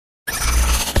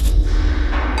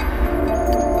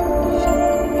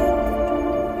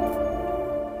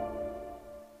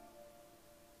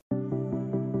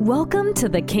Welcome to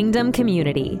the Kingdom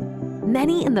Community.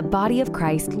 Many in the body of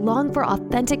Christ long for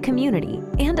authentic community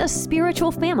and a spiritual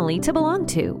family to belong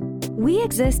to. We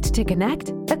exist to connect,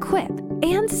 equip,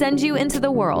 and send you into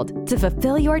the world to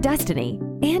fulfill your destiny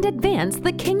and advance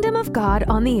the kingdom of God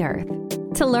on the earth.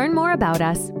 To learn more about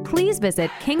us, please visit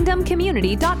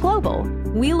kingdomcommunity.global.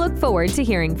 We look forward to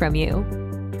hearing from you.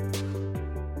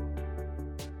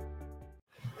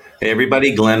 Hey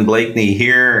everybody, Glenn Blakeney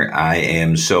here. I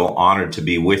am so honored to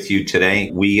be with you today.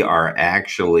 We are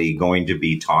actually going to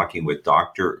be talking with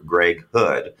Dr. Greg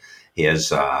Hood. He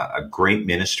has a great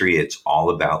ministry. It's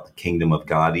all about the kingdom of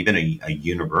God, even a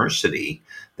university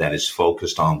that is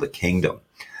focused on the kingdom.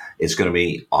 It's going to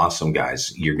be awesome,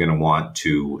 guys. You're going to want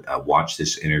to watch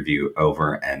this interview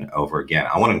over and over again.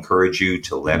 I want to encourage you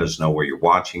to let us know where you're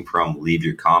watching from, leave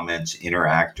your comments,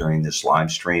 interact during this live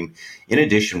stream. In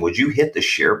addition, would you hit the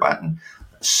share button?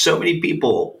 So many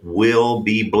people will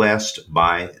be blessed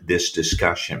by this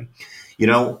discussion. You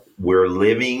know, we're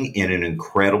living in an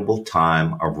incredible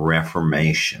time of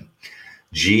reformation.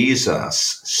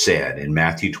 Jesus said in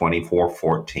Matthew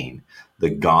 24:14,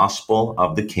 the gospel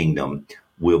of the kingdom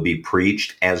will be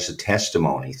preached as a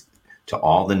testimony to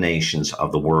all the nations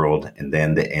of the world, and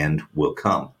then the end will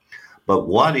come. But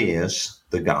what is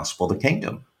the gospel of the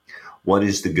kingdom? What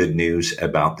is the good news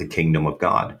about the kingdom of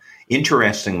God?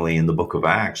 Interestingly, in the book of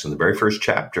Acts, in the very first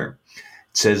chapter,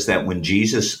 it says that when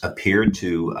Jesus appeared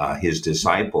to his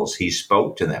disciples, he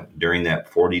spoke to them during that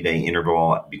 40-day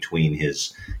interval between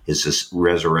his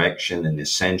resurrection and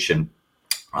ascension.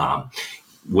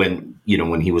 When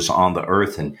he was on the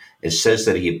earth, and it says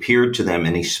that he appeared to them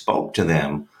and he spoke to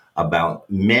them about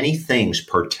many things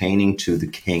pertaining to the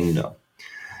kingdom.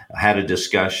 I had a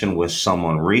discussion with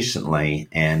someone recently,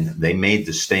 and they made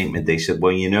the statement, they said,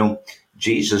 well,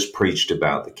 Jesus preached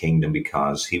about the kingdom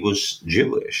because he was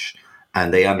Jewish,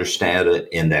 and they understand it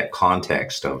in that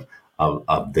context of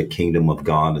the kingdom of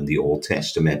God in the Old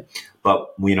Testament.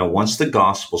 But, once the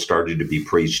gospel started to be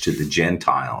preached to the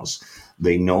Gentiles,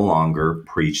 they no longer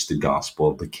preached the gospel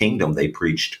of the kingdom. They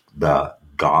preached the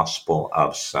gospel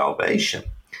of salvation.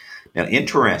 Now,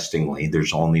 interestingly,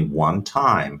 there's only one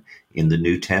time in the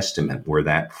New Testament where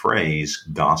that phrase,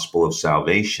 gospel of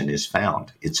salvation, is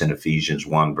found. It's in Ephesians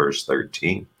 1, verse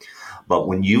 13. But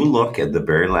when you look at the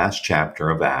very last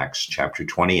chapter of Acts, chapter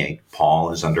 28,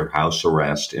 Paul is under house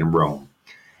arrest in Rome.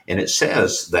 And it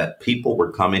says that people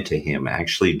were coming to him,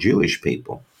 actually Jewish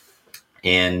people.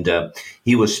 And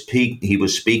he was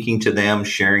speaking to them,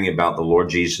 sharing about the Lord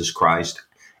Jesus Christ,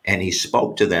 and he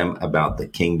spoke to them about the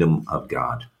kingdom of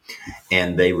God.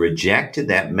 And they rejected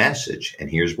that message.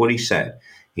 And here's what he said.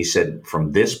 He said,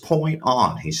 from this point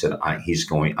on, he said,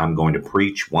 I'm going to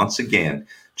preach once again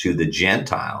to the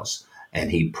Gentiles.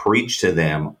 And he preached to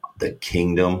them the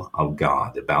kingdom of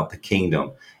God, about the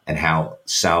kingdom and how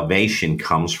salvation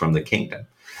comes from the kingdom.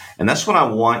 And that's what I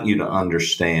want you to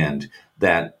understand,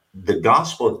 that the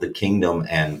gospel of the kingdom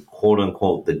and quote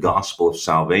unquote, the gospel of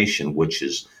salvation, which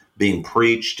is being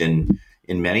preached in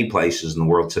many places in the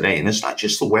world today. And it's not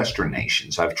just the Western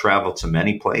nations. I've traveled to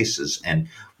many places and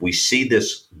we see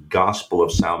this gospel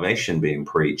of salvation being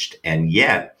preached. And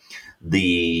yet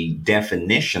the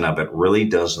definition of it really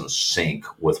doesn't sync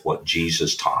with what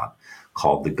Jesus taught,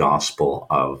 called the gospel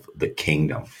of the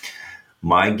kingdom.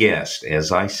 My guest,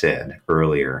 as I said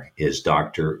earlier, is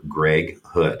Dr. Greg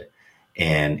Hood.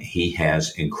 And he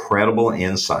has incredible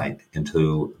insight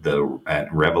into the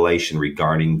revelation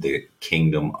regarding the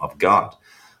kingdom of God.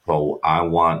 So I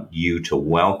want you to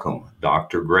welcome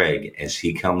Dr. Greg as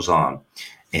he comes on,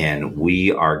 and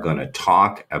we are going to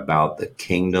talk about the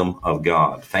kingdom of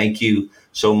God. Thank you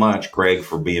so much, Greg,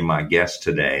 for being my guest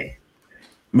today.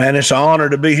 Man, it's an honor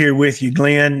to be here with you,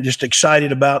 Glenn. Just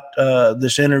excited about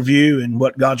this interview and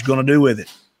what God's going to do with it.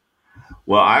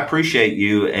 Well, I appreciate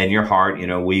you and your heart.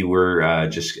 We were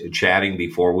just chatting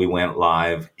before we went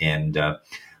live, and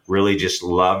really just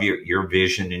love your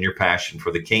vision and your passion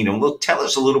for the kingdom. Well, tell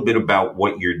us a little bit about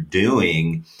what you're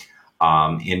doing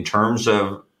in terms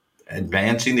of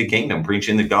advancing the kingdom,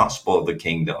 preaching the gospel of the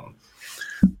kingdom.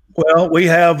 Well, we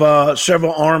have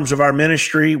several arms of our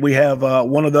ministry. We have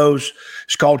one of those,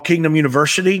 it's called Kingdom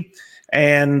University.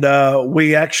 And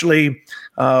we actually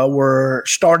were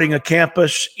starting a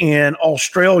campus in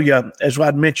Australia, as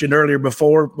I'd mentioned earlier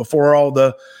before all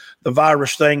the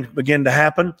virus thing began to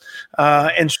happen.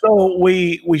 And so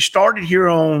we started here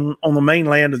on the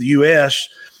mainland of the U.S.,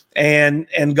 And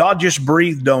God just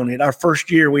breathed on it. Our first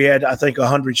year, we had, I think,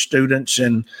 100 students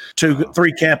and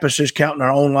three campuses, counting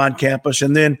our online campus.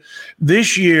 And then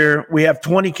this year, we have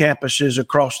 20 campuses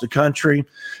across the country,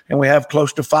 and we have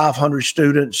close to 500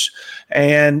 students.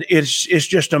 And it's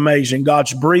just amazing.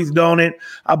 God's breathed on it.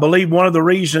 I believe one of the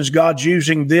reasons God's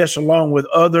using this, along with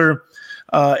other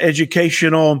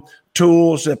educational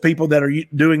tools that people that are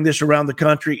doing this around the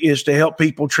country, is to help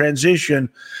people transition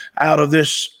out of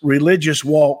this religious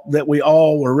walk that we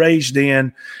all were raised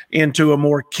in into a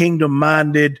more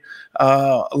kingdom-minded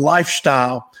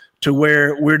lifestyle, to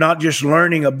where we're not just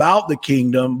learning about the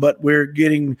kingdom, but we're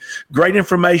getting great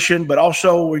information, but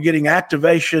also we're getting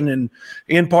activation and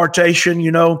impartation,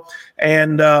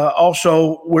 and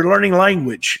also we're learning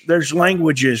language. There's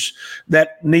languages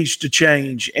that needs to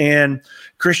change, and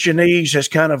Christianese has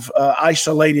kind of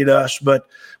isolated us, but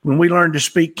when we learn to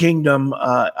speak kingdom,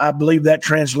 I believe that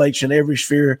translates in every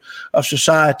sphere of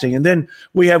society. And then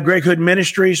we have Greg Hood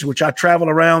Ministries, which I travel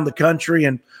around the country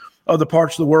and other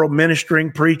parts of the world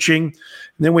ministering, preaching.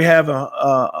 And then we have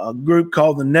a group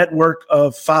called the Network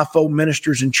of Fivefold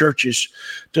Ministers and Churches,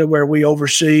 to where we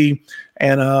oversee,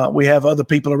 and we have other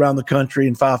people around the country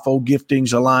in fivefold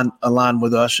giftings align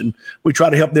with us, and we try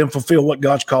to help them fulfill what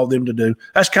God's called them to do.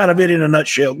 That's kind of it in a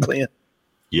nutshell, Glenn.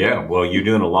 Yeah, well, you're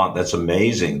doing a lot. That's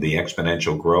amazing, the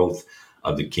exponential growth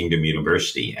of the Kingdom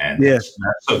University, and yes,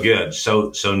 that's so good,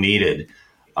 so needed.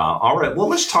 All right, well,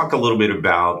 let's talk a little bit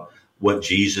about what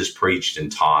Jesus preached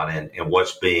and taught, and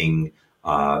what's being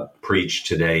preached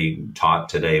today, taught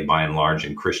today, by and large,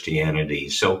 in Christianity.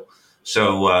 So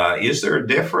is there a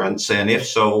difference? And if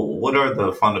so, what are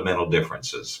the fundamental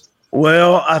differences?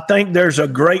 Well, I think there's a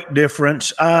great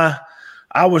difference. I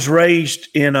was raised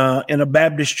in a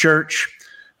Baptist church.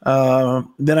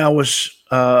 Then I was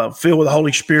filled with the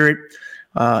Holy Spirit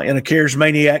in a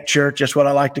charismaniac church. That's what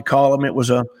I like to call them. It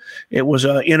was a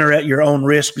enter at your own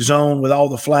risk zone with all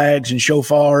the flags and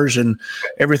shofars and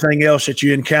everything else that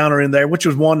you encounter in there, which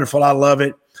was wonderful. I love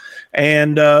it.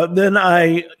 And then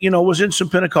I, was in some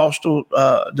Pentecostal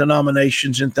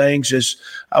denominations and things as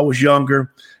I was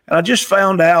younger. And I just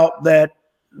found out that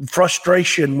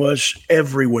frustration was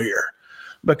everywhere,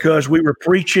 because we were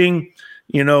preaching,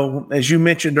 as you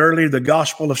mentioned earlier, the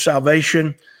gospel of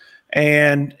salvation.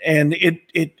 And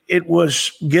it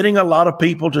was getting a lot of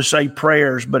people to say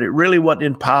prayers, but it really wasn't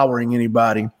empowering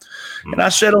anybody. And I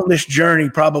set on this journey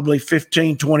probably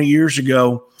 15, 20 years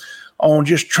ago on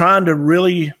just trying to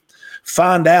really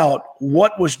find out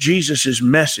what was Jesus's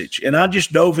message. And I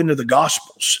just dove into the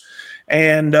Gospels.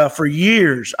 And for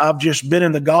years, I've just been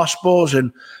in the Gospels,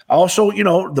 and also,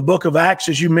 the book of Acts,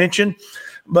 as you mentioned.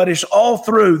 But it's all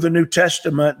through the New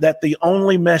Testament that the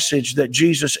only message that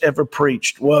Jesus ever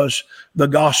preached was the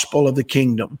gospel of the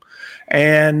kingdom.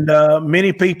 And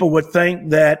many people would think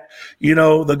that,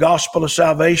 the gospel of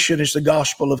salvation is the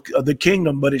gospel of the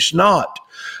kingdom, but it's not.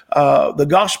 The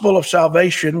gospel of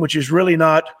salvation, which is really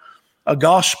not a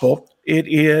gospel, it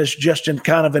is just in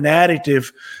kind of an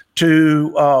additive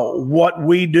to what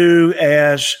we do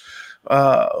as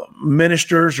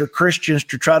ministers or Christians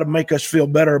to try to make us feel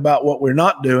better about what we're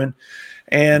not doing.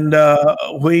 And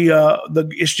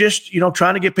it's just,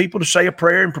 trying to get people to say a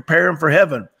prayer and prepare them for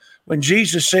heaven. When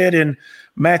Jesus said in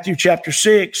Matthew chapter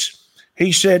 6,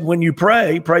 he said, when you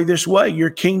pray this way, your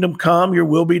kingdom come, your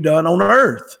will be done on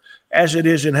earth as it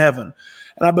is in heaven.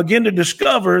 And I begin to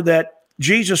discover that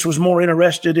Jesus was more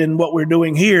interested in what we're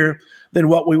doing here than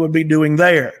what we would be doing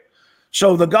there.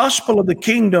 So the gospel of the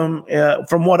kingdom,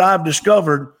 from what I've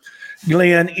discovered,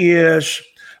 Glenn, is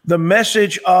the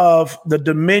message of the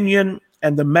dominion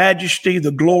and the majesty,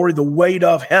 the glory, the weight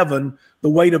of heaven, the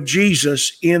weight of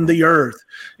Jesus in the earth.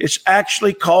 It's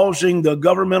actually causing the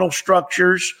governmental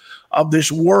structures of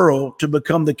this world to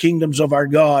become the kingdoms of our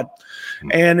God.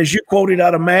 And as you quoted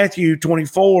out of Matthew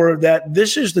 24, that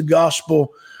this is the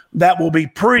gospel that will be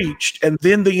preached, and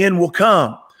then the end will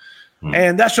come.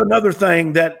 And that's another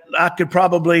thing that I could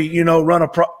probably, run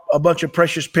a bunch of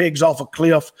precious pigs off a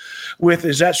cliff with,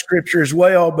 is that scripture as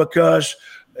well, because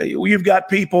you've got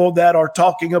people that are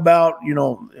talking about,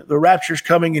 the rapture's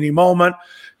coming any moment,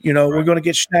 we're going to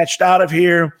get snatched out of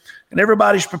here, and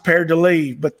everybody's prepared to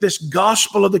leave. But this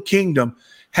gospel of the kingdom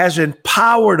has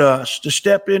empowered us to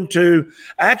step into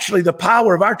actually the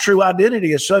power of our true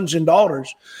identity as sons and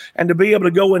daughters, and to be able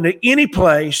to go into any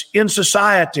place in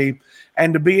society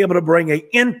and to be able to bring an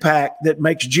impact that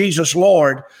makes Jesus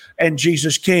Lord and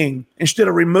Jesus King. Instead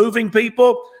of removing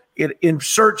people, it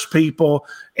inserts people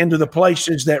into the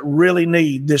places that really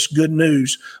need this good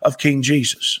news of King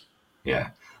Jesus. Yeah,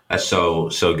 that's so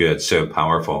good, so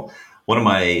powerful. One of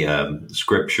my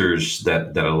scriptures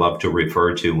that I love to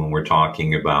refer to when we're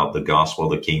talking about the gospel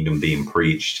of the kingdom being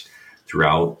preached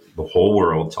throughout the whole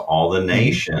world to all the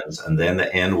nations, and then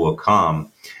the end will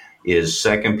come, is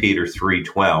 2 Peter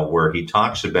 3:12, where he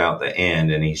talks about the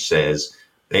end, and he says,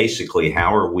 basically,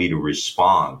 how are we to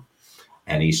respond?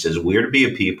 And he says, we're to be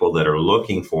a people that are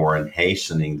looking for and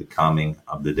hastening the coming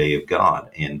of the day of God.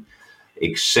 And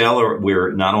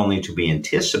we're not only to be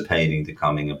anticipating the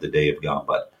coming of the day of God,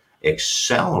 but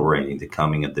accelerating the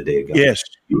coming of the day of God. Yes.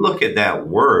 You look at that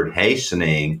word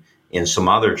hastening in some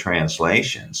other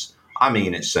translations. I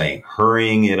mean, it's saying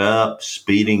hurrying it up,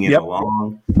 speeding it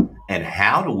along. And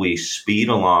how do we speed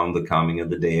along the coming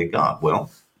of the day of God? Well,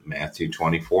 Matthew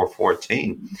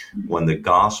 24:14, when the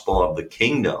gospel of the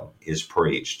kingdom is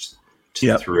preached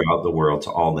throughout the world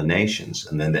to all the nations,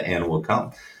 and then the end will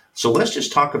come. So let's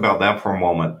just talk about that for a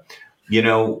moment. You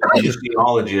know,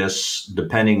 theologists,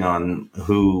 depending on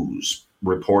whose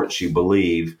reports you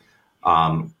believe,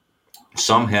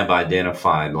 some have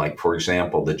identified, like, for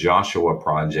example, the Joshua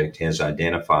Project has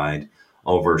identified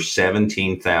over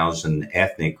 17,000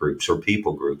 ethnic groups or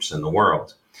people groups in the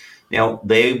world. Now,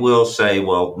 they will say,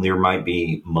 well, there might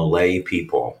be Malay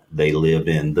people. They live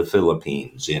in the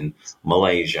Philippines, in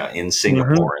Malaysia, in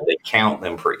Singapore. And they count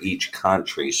them for each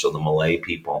country. So the Malay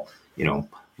people, you know,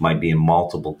 might be in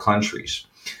multiple countries.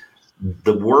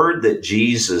 The word that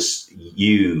Jesus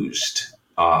used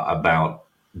about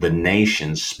the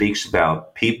nations speaks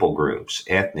about people groups,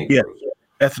 ethnic groups.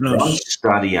 Ethnos. One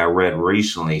study I read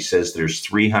recently says there's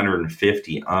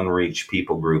 350 unreached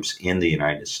people groups in the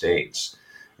United States.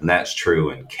 And that's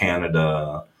true in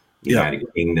Canada, United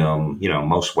Kingdom, you know,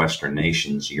 most Western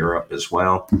nations, Europe as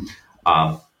well.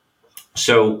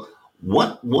 So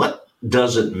what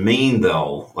does it mean,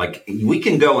 though? Like, we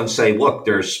can go and say, look,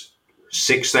 there's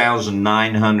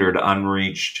 6,900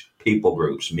 unreached people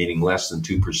groups, meaning less than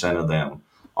 2% of them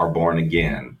are born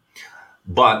again.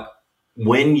 But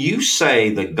when you say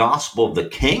the gospel of the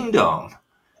kingdom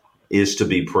is to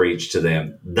be preached to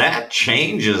them, that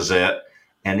changes it.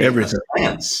 And in a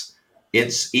sense,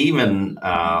 it's even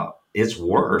it's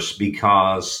worse,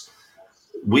 because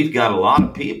we've got a lot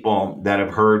of people that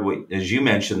have heard, as you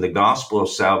mentioned, the gospel of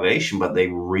salvation, but they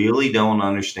really don't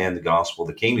understand the gospel of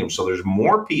the kingdom. So there's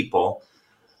more people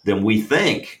than we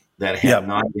think that have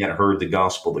not yet heard the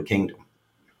gospel of the kingdom.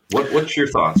 What's your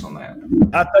thoughts on that?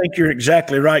 I think you're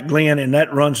exactly right, Glenn, and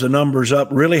that runs the numbers up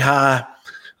really high,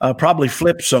 probably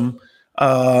flips them.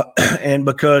 And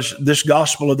because this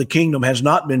gospel of the kingdom has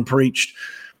not been preached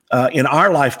in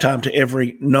our lifetime to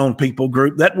every known people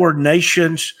group. That word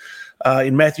nations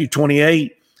in Matthew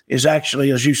 28 is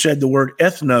actually, as you said, the word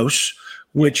ethnos,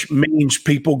 which means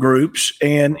people groups.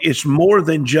 And it's more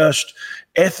than just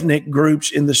ethnic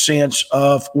groups in the sense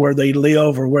of where they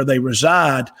live or where they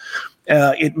reside.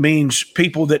 It means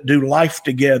people that do life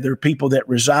together, people that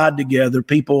reside together,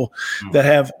 people that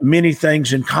have many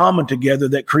things in common together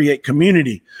that create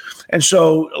community. And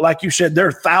so, like you said, there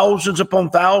are thousands upon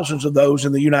thousands of those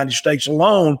in the United States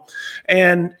alone.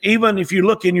 And even if you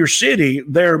look in your city,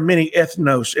 there are many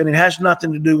ethnos, and it has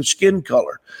nothing to do with skin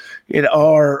color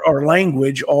or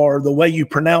language or the way you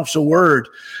pronounce a word,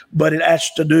 but it has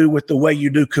to do with the way you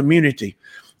do community.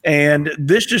 And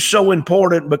this is so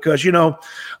important because, you know,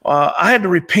 I had to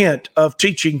repent of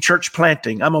teaching church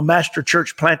planting. I'm a master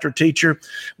church planter teacher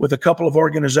with a couple of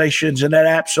organizations, and that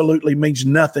absolutely means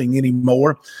nothing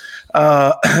anymore.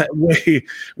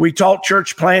 We taught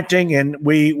church planting, and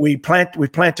we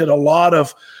planted a lot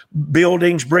of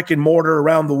buildings, brick and mortar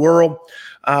around the world.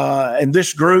 And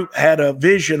this group had a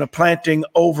vision of planting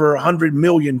over 100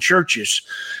 million churches.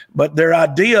 But their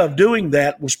idea of doing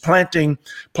that was planting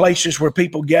places where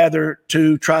people gather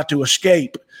to try to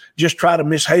escape, just try to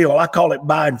miss hell. I call it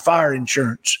buying fire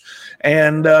insurance.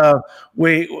 And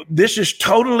this is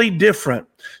totally different.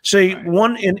 See,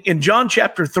 in John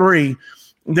chapter 3,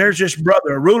 there's this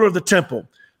brother, a ruler of the temple,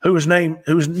 who was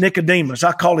Nicodemus.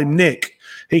 I call him Nick.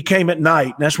 He came at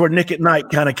night. And that's where Nick at Night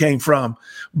kind of came from.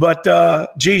 But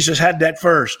Jesus had that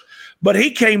first. But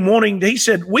he came he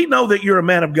said, we know that you're a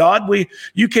man of God.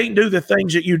 You can't do the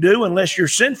things that you do unless you're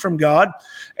sent from God.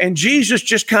 And Jesus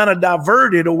just kind of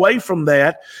diverted away from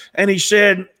that. And he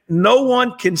said, no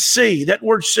one can see. That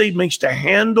word see means to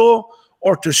handle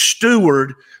or to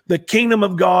steward the kingdom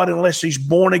of God unless he's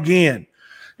born again.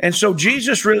 And so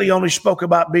Jesus really only spoke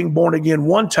about being born again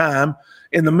one time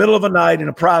in the middle of a night in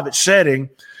a private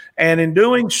setting. And in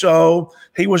doing so,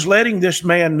 he was letting this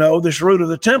man know, this root of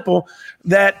the temple,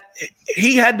 that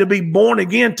he had to be born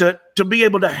again to be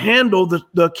able to handle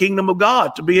the kingdom of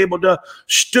God, to be able to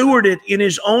steward it in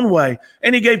his own way.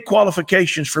 And he gave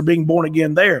qualifications for being born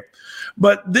again there.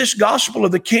 But this gospel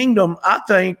of the kingdom, I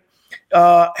think,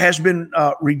 has been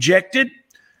rejected.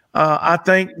 I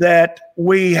think that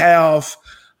we have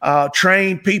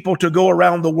trained people to go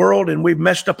around the world, and we've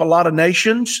messed up a lot of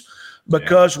nations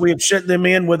because we have sent them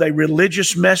in with a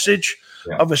religious message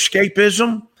of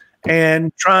escapism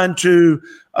and trying to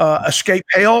escape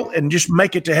hell and just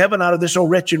make it to heaven out of this old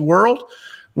wretched world.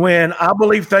 When I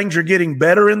believe things are getting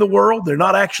better in the world, they're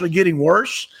not actually getting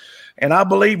worse. And I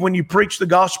believe when you preach the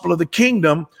gospel of the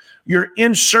kingdom, you're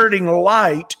inserting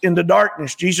light into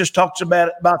darkness. Jesus talks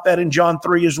about that in John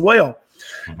 3 as well.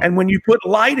 And when you put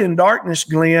light in darkness,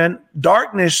 Glenn,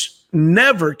 darkness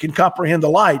never can comprehend the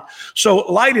light. So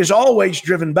light is always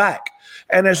driven back.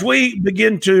 And as we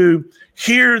begin to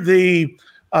hear the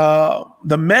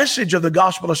message of the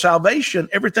gospel of salvation,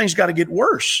 everything's got to get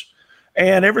worse.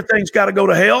 And everything's got to go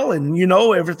to hell, and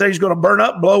everything's going to burn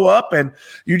up, blow up, and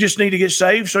you just need to get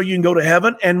saved so you can go to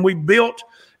heaven. And we built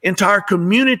entire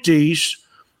communities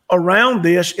around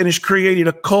this, and it's created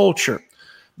a culture.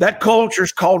 That culture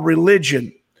is called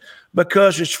religion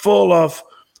because it's full of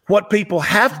what people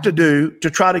have to do to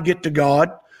try to get to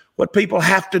God, what people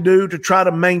have to do to try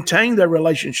to maintain their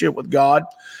relationship with God.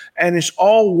 And it's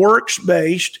all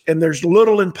works-based, and there's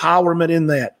little empowerment in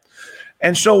that.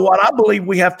 And so what I believe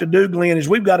we have to do, Glenn, is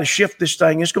we've got to shift this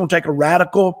thing. It's going to take a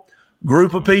radical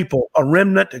group of people, a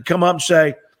remnant, to come up and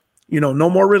say, no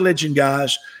more religion,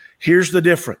 guys. Here's the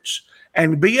difference.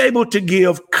 And be able to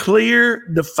give clear,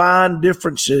 defined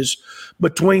differences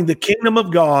between the kingdom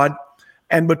of God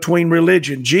and between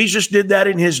religion. Jesus did that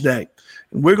in his day.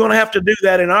 And we're going to have to do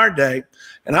that in our day.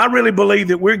 And I really believe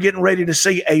that we're getting ready to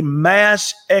see a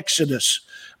mass exodus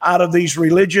out of these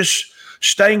religious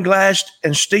stained glass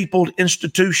and steepled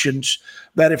institutions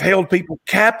that have held people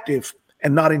captive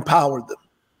and not empowered them.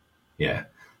 Yeah,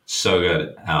 so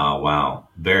good. Wow,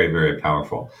 very, very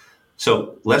powerful.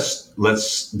 So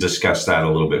let's discuss that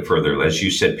a little bit further. As you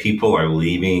said, people are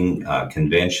leaving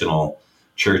conventional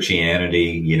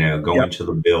churchianity, going to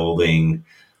the building,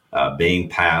 being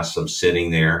passive, sitting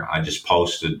there. I just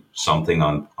posted something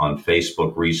on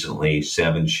Facebook recently,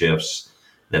 7 shifts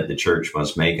that the church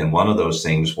must make. And one of those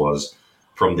things was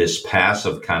from this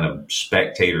passive kind of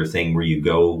spectator thing where you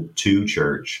go to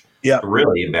church,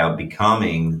 really about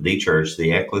becoming the church,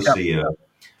 the ecclesia,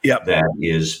 that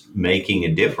is making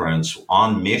a difference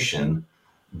on mission,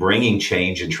 bringing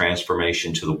change and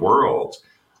transformation to the world.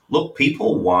 Look,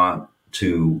 people want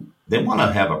to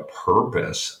have a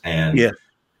purpose, and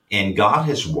God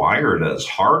has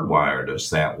hardwired us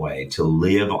that way to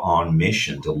live on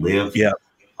mission, to live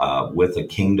with a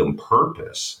kingdom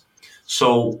purpose.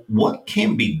 So what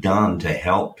can be done to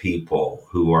help people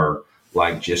who are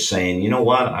like just saying, you know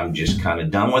what, I'm just kind of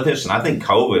done with this? And I think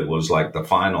COVID was like the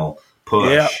final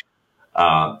push.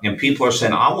 And people are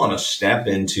saying, I want to step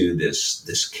into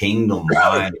this kingdom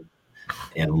life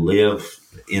and live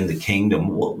in the kingdom.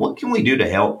 What can we do to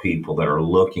help people that are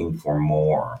looking for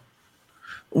more?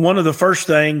 One of the first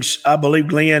things I believe,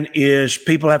 Glenn, is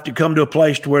people have to come to a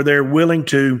place to where they're willing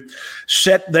to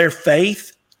set their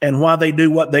faith and why they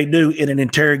do what they do in an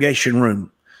interrogation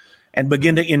room and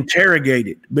begin to interrogate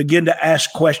it, begin to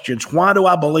ask questions. Why do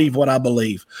I believe what I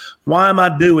believe? Why am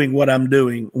I doing what I'm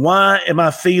doing? Why am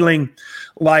I feeling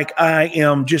like I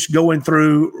am just going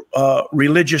through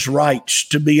religious rites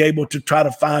to be able to try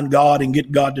to find God and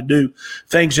get God to do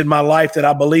things in my life that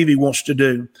I believe he wants to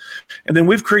do? And then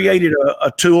we've created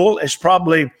a tool. It's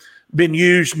probably been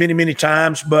used many, many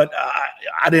times, but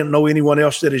I didn't know anyone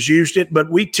else that has used it.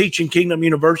 But we teach in Kingdom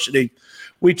University.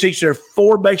 We teach there are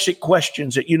 4 basic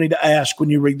questions that you need to ask when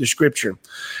you read the scripture.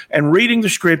 And reading the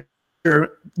scripture,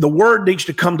 the word needs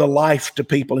to come to life to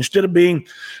people. Instead of being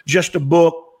just a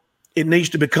book, it needs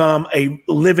to become a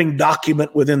living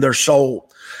document within their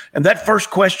soul. And that first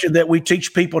question that we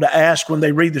teach people to ask when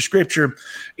they read the scripture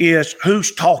is,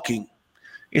 who's talking?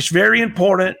 It's very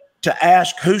important to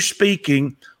ask who's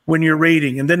speaking when you're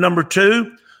reading. And then number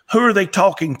 2, who are they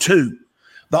talking to?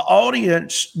 The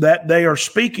audience that they are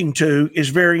speaking to is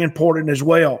very important as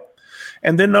well.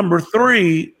 And then number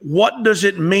 3, what does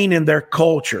it mean in their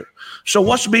culture? So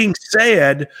what's being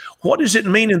said, what does it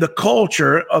mean in the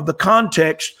culture of the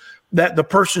context that the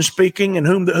person speaking and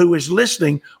who is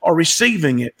listening are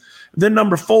receiving it? Then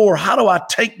number 4, how do I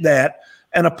take that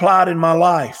and apply it in my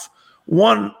life?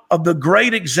 One of the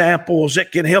great examples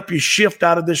that can help you shift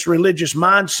out of this religious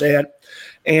mindset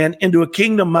and into a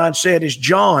kingdom mindset is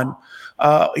John.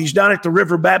 He's down at the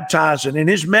river baptizing, and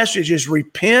his message is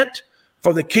repent,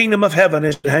 for the kingdom of heaven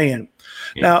is at hand.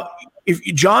 Yeah. Now, if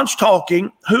John's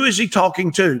talking, who is he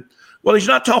talking to? Well, he's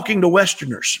not talking to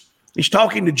Westerners. He's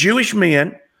talking to Jewish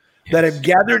men that have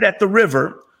gathered at the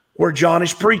river where John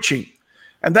is preaching.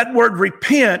 And that word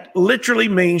repent literally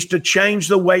means to change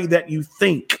the way that you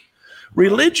think.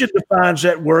 Religion defines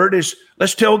that word as,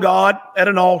 let's tell God at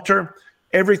an altar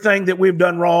everything that we've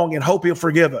done wrong and hope he'll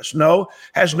forgive us. No,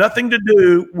 has nothing to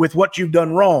do with what you've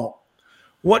done wrong.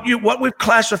 What we've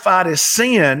classified as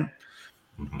sin,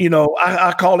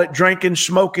 I call it drinking,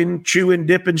 smoking, chewing,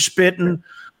 dipping, spitting,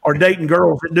 or dating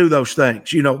girls that do those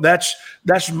things. That's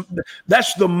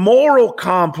the moral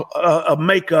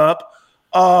makeup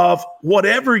of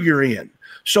whatever you're in.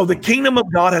 So the kingdom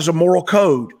of God has a moral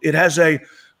code. It has a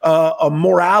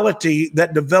morality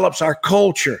that develops our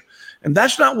culture. And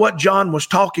that's not what John was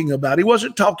talking about. He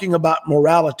wasn't talking about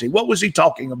morality. What was he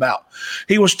talking about?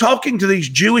 He was talking to these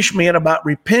Jewish men about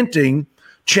repenting,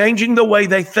 changing the way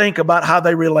they think about how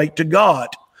they relate to God,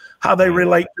 how they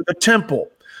relate to the temple,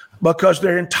 because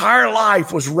their entire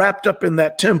life was wrapped up in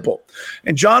that temple.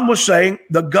 And John was saying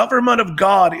the government of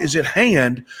God is at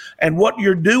hand, and what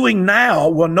you're doing now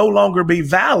will no longer be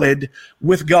valid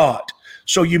with God.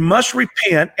 So you must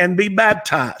repent and be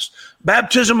baptized.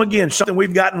 Baptism, again, something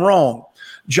we've gotten wrong.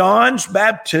 John's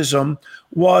baptism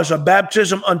was a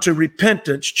baptism unto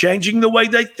repentance, changing the way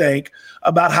they think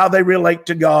about how they relate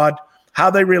to God,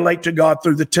 how they relate to God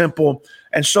through the temple,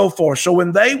 and so forth. So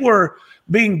when they were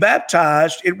being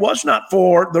baptized, it was not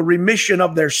for the remission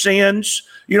of their sins.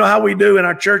 You know how we do in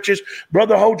our churches?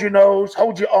 Brother, hold your nose,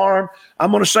 hold your arm.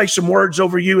 I'm going to say some words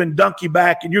over you and dunk you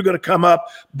back, and you're going to come up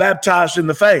baptized in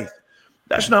the faith.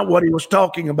 That's not what he was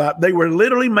talking about. They were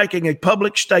literally making a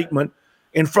public statement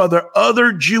in front of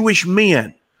other Jewish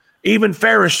men, even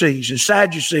Pharisees and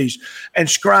Sadducees and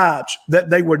scribes, that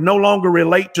they would no longer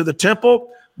relate to the temple.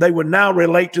 They would now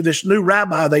relate to this new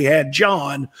rabbi they had,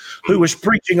 John, who was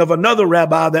preaching of another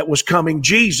rabbi that was coming,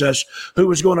 Jesus, who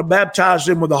was going to baptize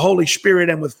them with the Holy Spirit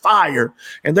and with fire.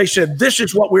 And they said, this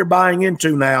is what we're buying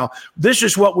into now. This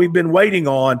is what we've been waiting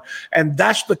on. And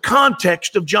that's the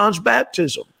context of John's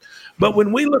baptism. But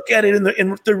when we look at it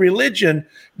in the religion,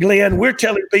 Glenn, we're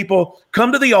telling people,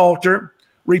 come to the altar,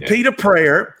 repeat a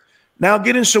prayer, now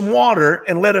get in some water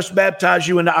and let us baptize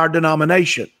you into our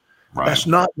denomination. Right. That's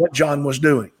not what John was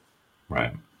doing.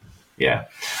 Right. Yeah.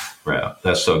 Right.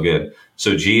 That's so good.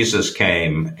 So Jesus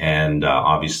came, and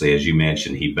obviously, as you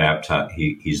mentioned, he baptized.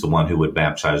 He's the one who would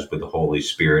baptize with the Holy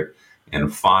Spirit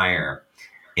and fire.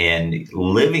 And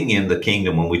living in the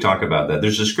kingdom, when we talk about that,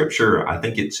 there's a scripture, I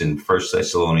think it's in 1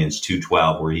 Thessalonians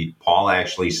 2:12, where Paul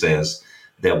actually says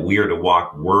that we are to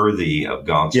walk worthy of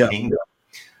God's kingdom.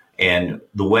 And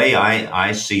the way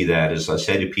I see that is I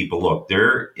say to people, look,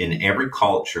 there in every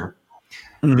culture,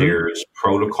 there's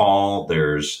protocol,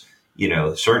 there's,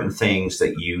 certain things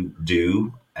that you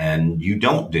do and you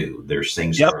don't do. There's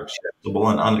things that are acceptable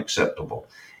and unacceptable.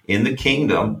 In the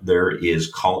kingdom, there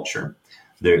is culture.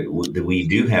 We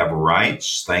do have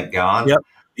rights, thank God.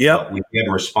 But we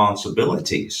have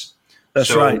responsibilities.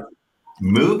 That's right.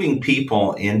 Moving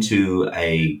people into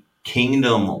a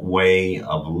kingdom way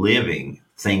of living,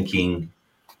 thinking,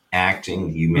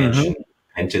 acting, you mentioned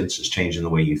repentance is changing the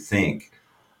way you think.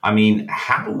 I mean,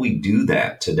 how do we do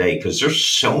that today? Because there's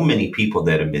so many people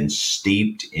that have been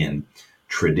steeped in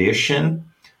tradition,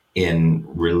 in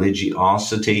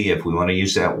religiosity, if we want to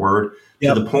use that word,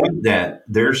 to the point that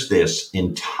there's this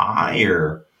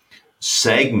entire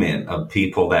segment of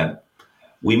people that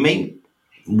we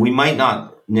might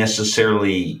not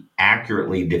necessarily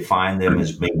accurately define them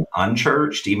as being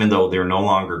unchurched, even though they're no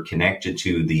longer connected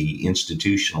to the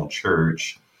institutional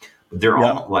church. They're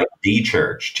all like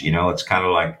de-churched, it's kind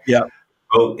of like,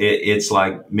 it's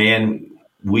like, man,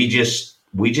 we just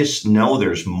know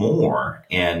there's more.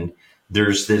 And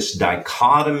there's this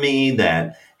dichotomy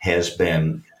that has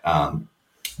been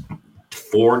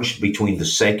forged between the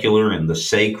secular and the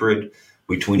sacred,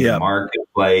 between the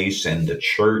marketplace and the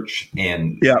church.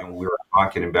 And we were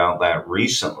talking about that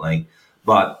recently.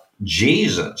 But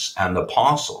Jesus and the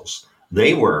apostles,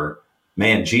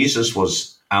 Jesus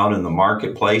was out in the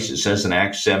marketplace. It says in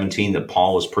Acts 17 that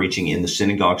Paul was preaching in the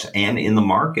synagogues and in the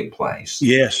marketplace.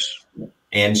 Yes.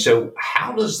 And so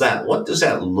what does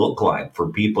that look like for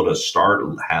people to start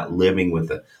living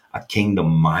with a kingdom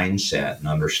mindset and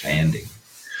understanding?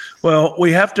 Well,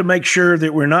 we have to make sure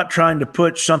that we're not trying to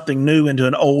put something new into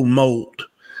an old mold.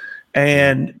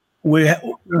 And we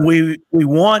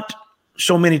want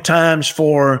so many times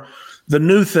for the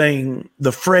new thing,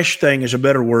 the fresh thing is a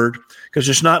better word, because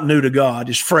it's not new to God,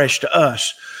 it's fresh to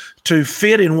us, to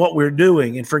fit in what we're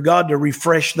doing and for God to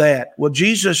refresh that. Well,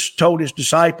 Jesus told his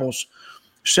disciples,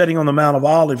 sitting on the Mount of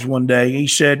Olives one day, he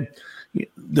said,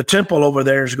 the temple over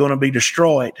there is going to be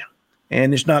destroyed,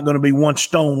 and it's not going to be one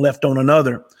stone left on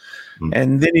another. Mm-hmm.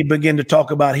 And then he began to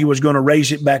talk about he was going to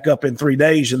raise it back up in 3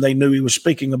 days, and they knew he was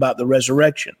speaking about the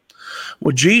resurrection.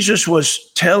 Well, Jesus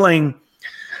was telling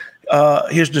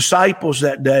his disciples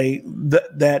that day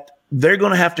that they're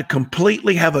going to have to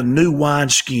completely have a new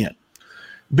wineskin.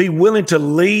 Be willing to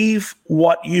leave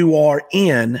what you are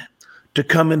in to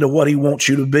come into what he wants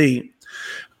you to be.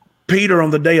 Peter,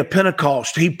 on the day of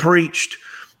Pentecost, he preached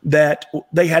that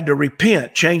they had to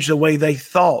repent, change the way they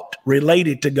thought,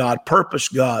 related to God, purpose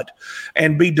God,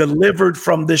 and be delivered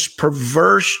from this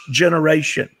perverse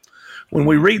generation. When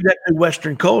we read that in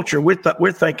Western culture,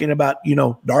 we're thinking about,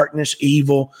 darkness,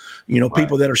 evil,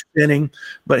 people that are sinning.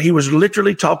 But he was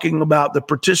literally talking about the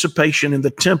participation in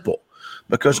the temple,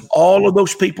 because all of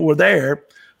those people were there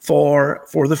for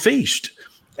the feast.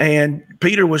 And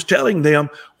Peter was telling them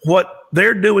what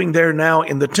they're doing there now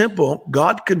in the temple,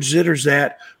 God considers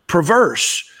that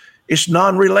perverse. It's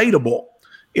non-relatable.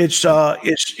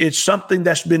 It's something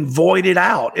that's been voided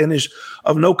out and is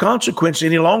of no consequence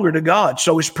any longer to God.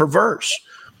 So it's perverse.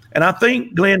 And I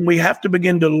think, Glenn, we have to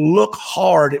begin to look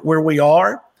hard at where we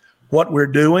are, what we're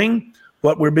doing,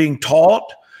 what we're being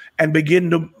taught, and begin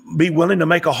to be willing to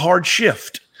make a hard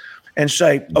shift and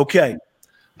say, okay,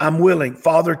 I'm willing.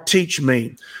 Father, teach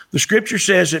me. The scripture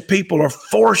says that people are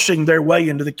forcing their way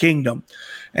into the kingdom.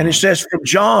 And it says from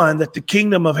John that the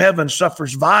kingdom of heaven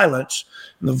suffers violence,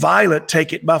 and the violent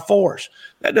take it by force.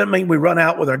 That doesn't mean we run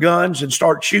out with our guns and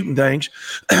start shooting things.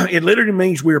 It literally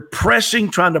means we're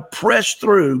trying to press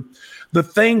through the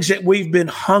things that we've been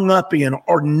hung up in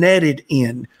or netted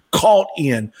in, caught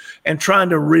in, and trying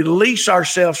to release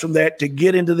ourselves from that to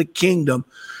get into the kingdom.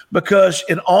 Because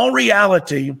in all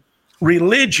reality,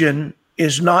 religion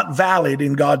is not valid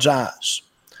in God's eyes.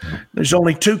 There's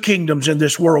only two kingdoms in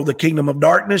this world, the kingdom of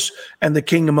darkness and the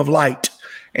kingdom of light.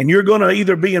 And you're going to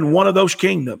either be in one of those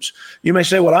kingdoms. You may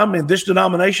say, well, I'm in this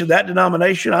denomination, that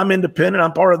denomination. I'm independent.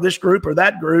 I'm part of this group or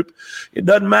that group. It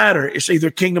doesn't matter. It's either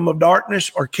kingdom of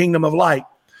darkness or kingdom of light.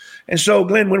 And so,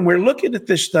 Glenn, when we're looking at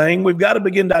this thing, we've got to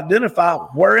begin to identify,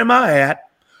 where am I at?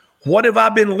 What have I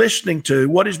been listening to?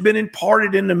 What has been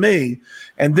imparted into me?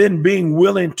 And then being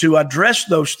willing to address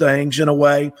those things in a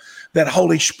way that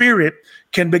Holy Spirit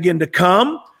can begin to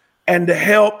come and to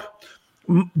help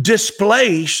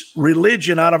displace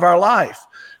religion out of our life.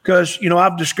 Because,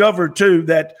 I've discovered too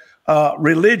that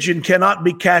religion cannot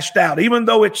be cast out. Even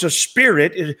though it's a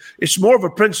spirit, it's more of a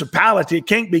principality. It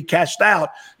can't be cast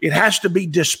out. It has to be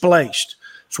displaced.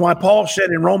 That's why Paul said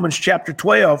in Romans chapter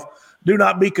 12, do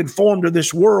not be conformed to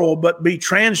this world, but be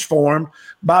transformed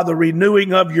by the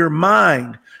renewing of your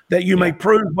mind, that you may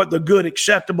prove what the good,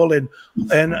 acceptable, and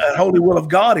holy will of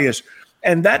God is.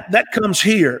 And that comes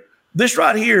here. This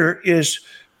right here is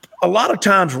a lot of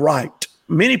times right.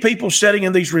 Many people sitting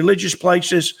in these religious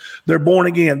places, they're born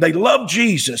again. They love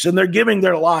Jesus and they're giving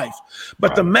their life.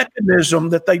 But the mechanism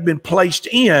that they've been placed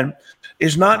in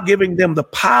is not giving them the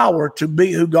power to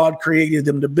be who God created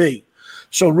them to be.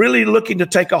 So really looking to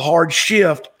take a hard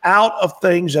shift out of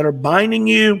things that are binding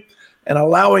you and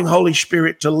allowing Holy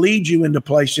Spirit to lead you into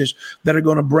places that are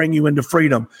going to bring you into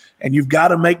freedom. And you've got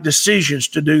to make decisions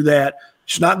to do that.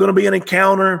 It's not going to be an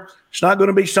encounter. It's not going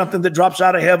to be something that drops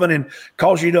out of heaven and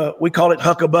cause you to, we call it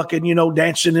huckabucking,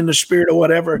 dancing in the spirit or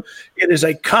whatever. It is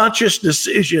a conscious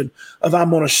decision of, I'm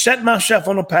going to set myself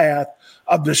on a path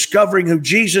of discovering who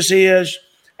Jesus is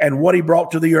and what he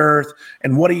brought to the earth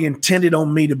and what he intended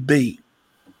on me to be.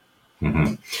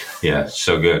 Mm-hmm. Yeah,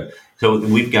 so good. So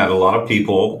we've got a lot of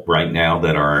people right now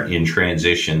that are in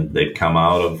transition. They've come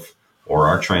out of or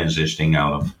are transitioning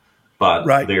out of,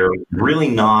 but they're really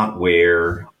not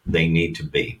where they need to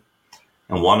be.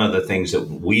 And one of the things that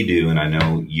we do, and I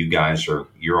know you guys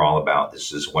you're all about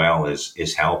this as well,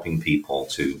 is helping people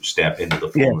to step into the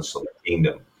fullness of the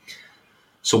kingdom.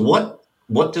 So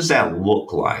what does that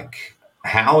look like?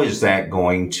 How is that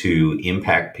going to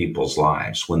impact people's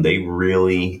lives when they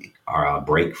really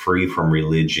break free from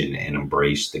religion and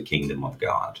embrace the kingdom of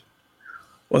God?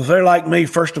 Well, if they're like me,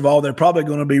 first of all, they're probably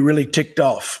going to be really ticked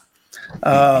off.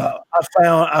 I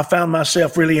found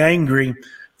myself really angry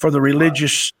for the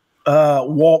religious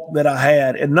walk that I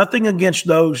had, and nothing against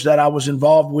those that I was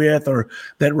involved with or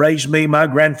that raised me. My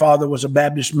grandfather was a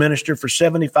Baptist minister for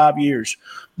 75 years.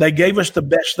 They gave us the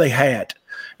best they had,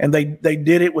 and they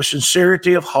did it with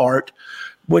sincerity of heart,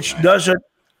 which doesn't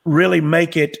really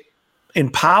make it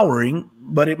empowering,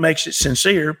 but it makes it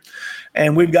sincere.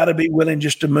 And we've got to be willing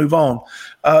just to move on.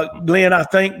 Glenn, I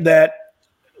think that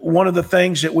one of the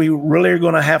things that we really are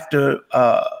going to have to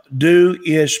do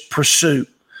is pursue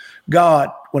God.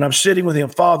 When I'm sitting with him,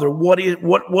 Father,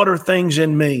 what are things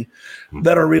in me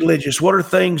that are religious? What are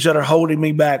things that are holding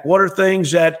me back? What are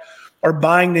things that are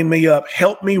binding me up?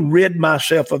 Help me rid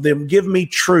myself of them. Give me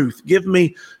truth. Give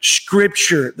me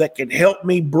scripture that can help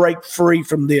me break free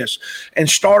from this and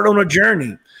start on a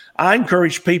journey. I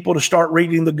encourage people to start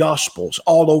reading the Gospels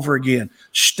all over again.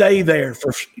 Stay there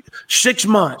for 6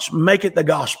 months. Make it the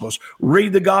Gospels.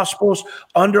 Read the Gospels.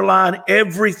 Underline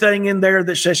everything in there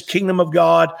that says kingdom of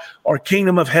God or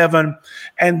kingdom of heaven.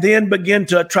 And then begin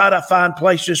to try to find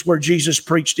places where Jesus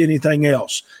preached anything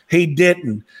else. He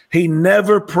didn't. He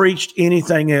never preached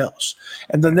anything else.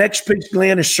 And the next piece,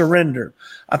 Glenn, is surrender.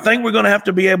 I think we're going to have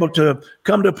to be able to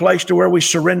come to a place to where we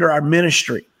surrender our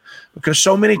ministry. Because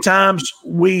so many times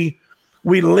we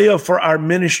live for our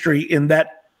ministry in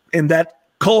that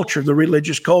culture, the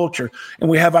religious culture, and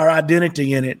we have our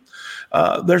identity in it.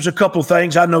 There's a couple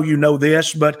things, I know you know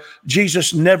this, but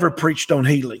Jesus never preached on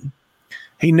healing.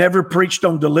 He never preached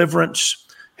on deliverance.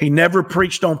 He never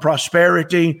preached on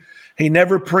prosperity. He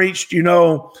never preached,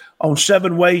 on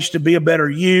 7 ways to be a better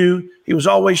you. He was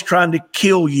always trying to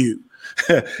kill you.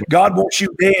 God wants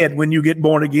you dead when you get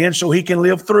born again so he can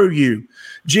live through you.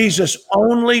 Jesus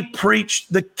only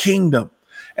preached the kingdom.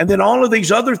 And then all of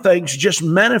these other things just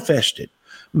manifested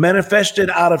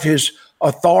out of his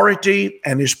authority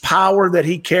and his power that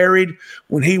he carried.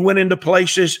 When he went into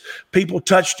places, people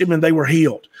touched him and they were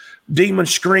healed. Demons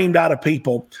screamed out of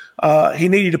people. He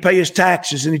needed to pay his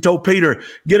taxes. And he told Peter,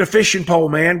 get a fishing pole,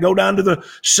 man. Go down to the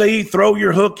sea, throw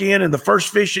your hook in, and the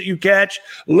first fish that you catch,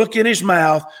 look in his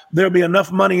mouth. There'll be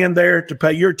enough money in there to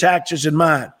pay your taxes and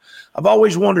mine. I've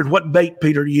always wondered what bait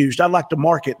Peter used. I'd like to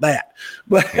market that.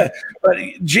 But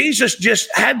Jesus just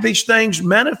had these things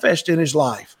manifest in his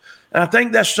life. And I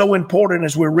think that's so important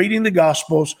as we're reading the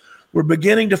Gospels. We're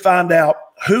beginning to find out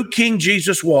who King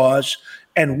Jesus was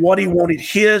and what he wanted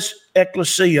his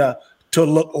ecclesia to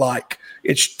look like.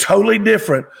 It's totally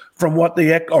different from what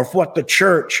the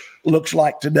church looks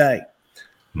like today.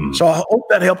 So I hope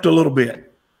that helped a little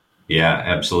bit. Yeah,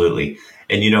 absolutely.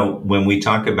 And when we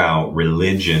talk about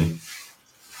religion,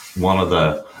 one of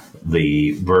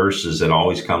the verses that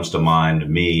always comes to mind to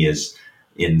me is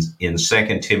in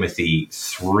 2 Timothy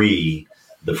 3,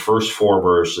 the first 4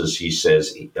 verses. He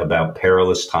says about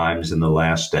perilous times in the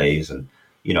last days, and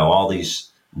all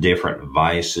these different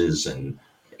vices and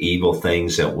evil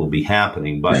things that will be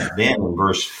happening. But then in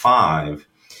verse 5,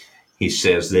 he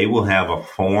says, they will have a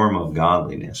form of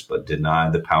godliness, but deny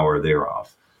the power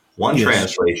thereof. One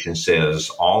translation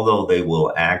says, although they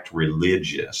will act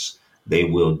religious, they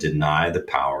will deny the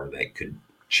power that could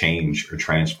change or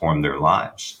transform their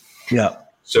lives. Yeah.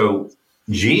 So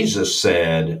Jesus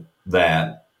said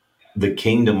that the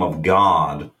kingdom of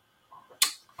God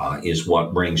is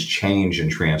what brings change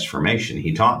and transformation.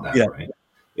 He taught that, right?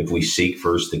 If we seek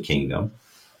first the kingdom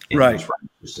and his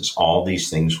righteousness, all these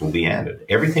things will be added.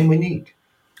 Everything we need.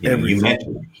 You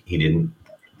mentioned he didn't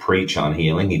preach on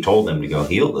healing. He told them to go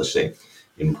heal the sick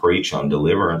and preach on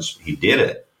deliverance. He did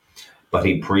it, but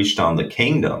he preached on the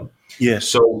kingdom. Yes.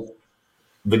 So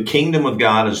the kingdom of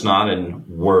God is not in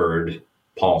word,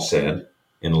 Paul said,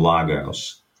 in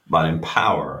logos, but in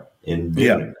power, in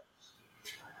dunamis.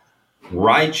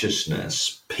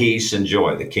 Righteousness, peace, and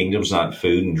joy. The kingdom's not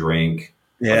food and drink.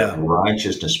 But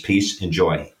righteousness, peace, and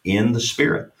joy in the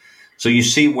Spirit. So you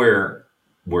see where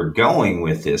we're going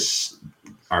with this.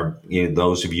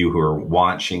 Those of you who are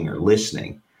watching or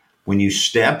listening, when you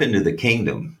step into the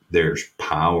kingdom, there's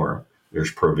power,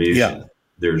 there's provision,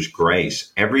 there's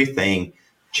grace. Everything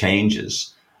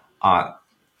changes.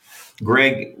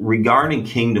 Greg, regarding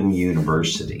Kingdom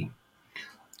University,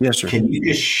 yes, sir. Can you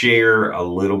just share a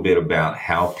little bit about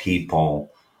how people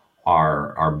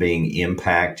are being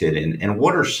impacted, and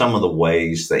what are some of the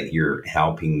ways that you're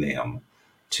helping them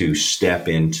to step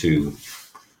into,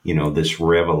 this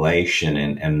revelation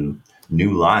and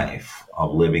new life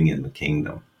of living in the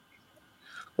kingdom?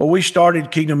 Well, we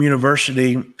started Kingdom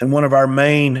University, and one of our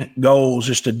main goals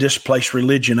is to displace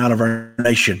religion out of our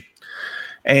nation.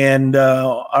 And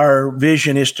our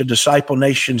vision is to disciple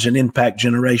nations and impact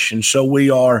generations. So we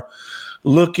are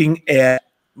looking at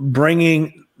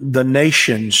bringing the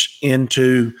nations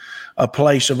into a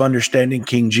place of understanding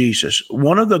King Jesus.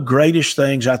 One of the greatest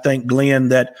things, I think, Glenn,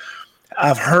 that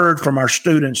I've heard from our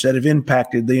students that have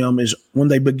impacted them is when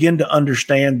they begin to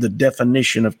understand the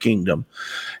definition of kingdom,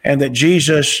 and that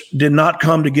Jesus did not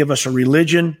come to give us a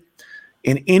religion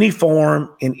in any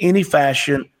form, in any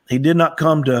fashion. He did not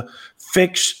come to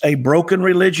fix a broken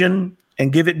religion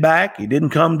and give it back. He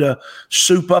didn't come to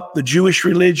soup up the Jewish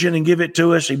religion and give it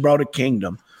to us. He brought a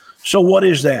kingdom. So what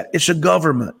is that? It's a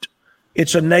government.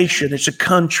 It's a nation. It's a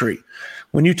country.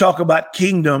 When you talk about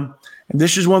kingdom, and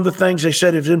this is one of the things they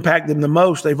said has impacted them the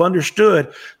most, they've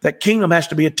understood that kingdom has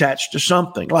to be attached to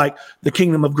something, like the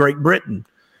kingdom of Great Britain,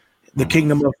 the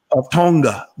kingdom of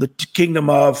Tonga, the kingdom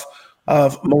of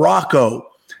Morocco.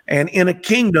 And in a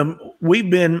kingdom, we've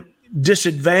been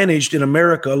disadvantaged in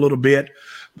America a little bit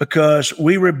because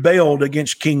we rebelled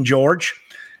against King George,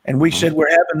 and we said we're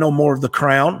having no more of the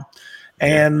crown.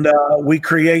 And we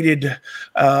created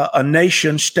a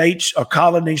nation. States or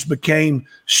colonies became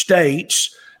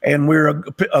states, and we're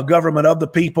a government of the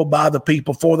people, by the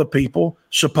people, for the people,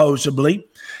 supposedly.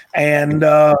 And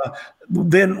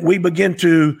then we begin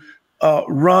to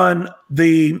run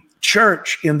the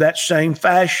church in that same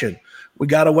fashion. We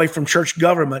got away from church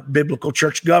government, biblical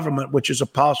church government, which is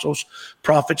apostles,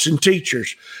 prophets, and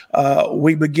teachers.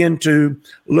 We begin to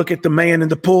look at the man in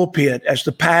the pulpit as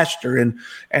the pastor,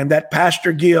 and that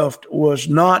pastor gift was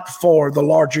not for the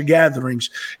larger gatherings.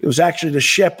 It was actually to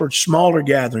shepherd smaller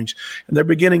gatherings. And they're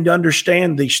beginning to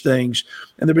understand these things,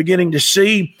 and they're beginning to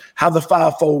see how the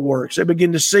fivefold works. They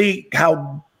begin to see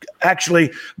how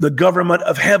actually the government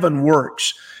of heaven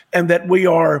works, and that we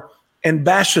are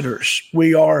ambassadors.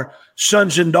 We are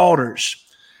sons and daughters.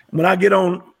 When I get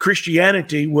on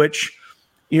Christianity, which,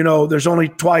 there's only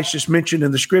twice it's mentioned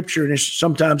in the scripture, and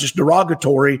sometimes it's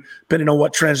derogatory, depending on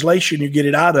what translation you get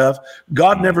it out of.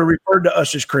 God never referred to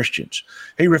us as Christians.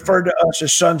 He referred to us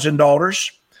as sons and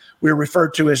daughters. We're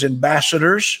referred to as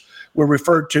ambassadors. We're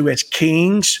referred to as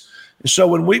kings. And so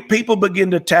when people begin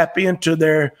to tap into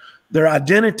their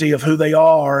identity of who they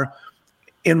are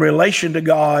in relation to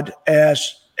God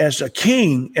as a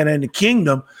king and in the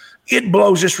kingdom, it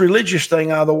blows this religious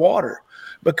thing out of the water,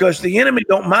 because the enemy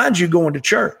don't mind you going to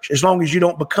church as long as you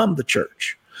don't become the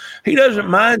church. He doesn't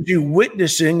mind you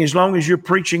witnessing as long as you're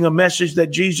preaching a message that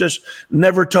Jesus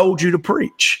never told you to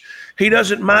preach. He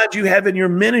doesn't mind you having your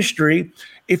ministry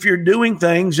if you're doing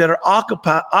things that are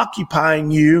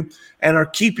occupying you and are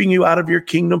keeping you out of your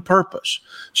kingdom purpose.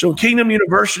 So in Kingdom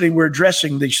University, we're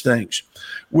addressing these things.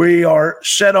 We are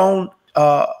set on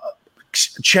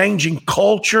changing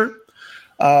culture.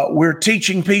 We're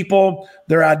teaching people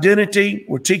their identity.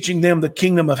 We're teaching them the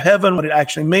kingdom of heaven, what it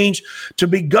actually means to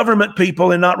be government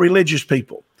people and not religious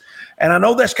people. And I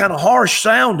know that's kind of harsh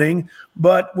sounding,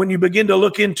 but when you begin to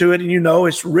look into it and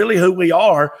it's really who we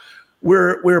are,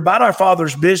 we're about our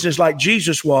Father's business like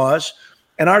Jesus was,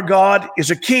 and our God is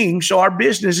a king, so our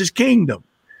business is kingdom.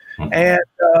 And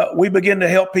we begin to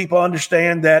help people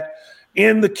understand that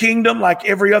in the kingdom, like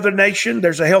every other nation,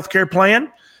 there's a healthcare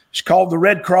plan. It's called the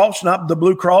Red Cross, not the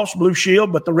Blue Cross, Blue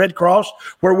Shield, but the Red Cross,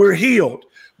 where we're healed.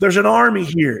 There's an army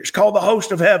here. It's called the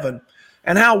host of heaven,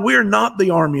 and how we're not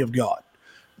the army of God.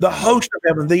 The host of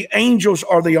heaven, the angels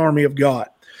are the army of God.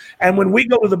 And when we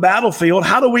go to the battlefield,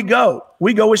 how do we go?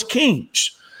 We go as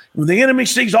kings. When the enemy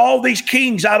sees all these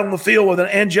kings out on the field with an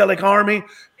angelic army,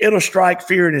 it'll strike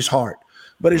fear in his heart.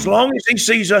 But as long as he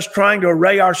sees us trying to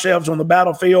array ourselves on the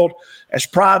battlefield as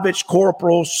privates,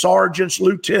 corporals, sergeants,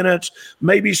 lieutenants,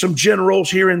 maybe some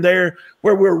generals here and there,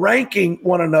 where we're ranking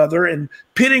one another and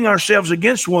pitting ourselves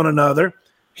against one another,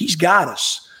 he's got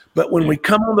us. But when we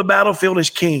come on the battlefield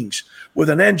as kings, with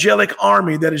an angelic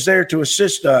army that is there to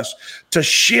assist us, to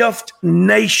shift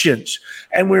nations,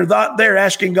 and we're not there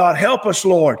asking God, help us,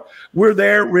 Lord. We're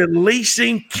there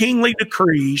releasing kingly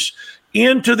decrees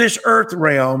into this earth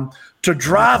realm to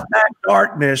drive back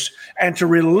darkness and to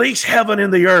release heaven in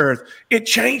the earth. It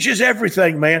changes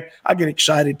everything, man. I get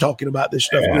excited talking about this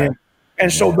stuff, man.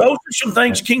 And so those are some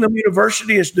things Kingdom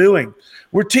University is doing.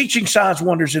 We're teaching signs,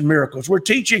 wonders, and miracles. We're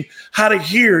teaching how to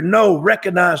hear, know,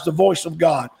 recognize the voice of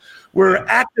God. We're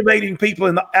activating people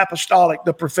in the apostolic,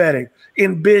 the prophetic,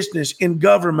 in business, in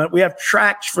government. We have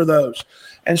tracks for those.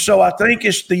 And so I think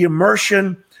it's the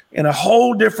immersion in a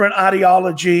whole different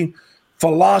ideology,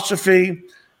 philosophy.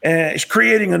 It's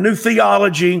creating a new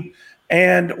theology.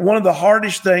 And one of the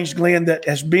hardest things, Glenn, that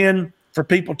has been for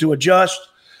people to adjust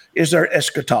is their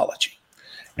eschatology.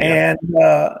 Yeah.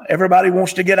 And everybody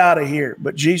wants to get out of here,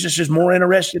 but Jesus is more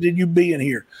interested in you being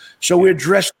here. So we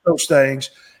address those things.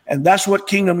 And that's what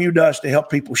Kingdom U does to help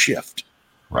people shift.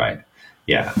 Right.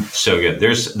 Yeah. So good.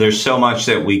 There's so much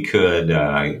that we could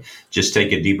just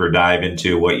take a deeper dive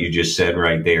into what you just said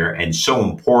right there. And so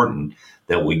important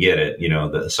that we get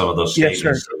it, some of those statements,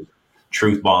 yes,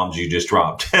 truth bombs you just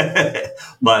dropped.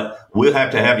 But we'll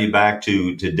have to have you back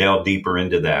to delve deeper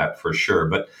into that for sure.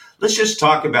 But let's just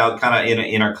talk about kind of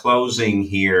in our closing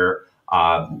here,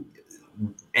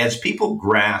 as people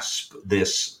grasp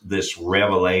this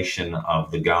revelation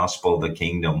of the gospel of the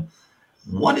kingdom,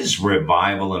 what is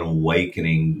revival and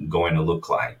awakening going to look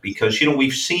like? Because,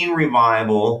 we've seen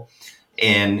revival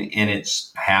and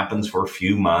it's happens for a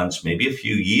few months, maybe a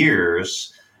few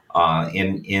years,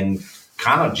 in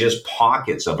kind of just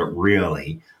pockets of it,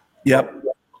 really. Yep.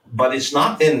 But it's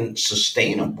not been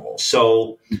sustainable.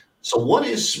 So what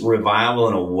is revival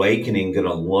and awakening going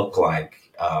to look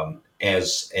like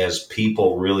as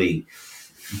people really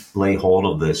lay hold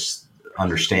of this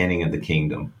understanding of the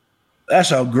kingdom?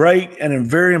 That's a great and a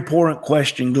very important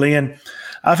question, Glenn.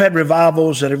 I've had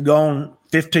revivals that have gone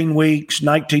 15 weeks,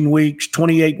 19 weeks,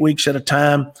 28 weeks at a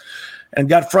time, and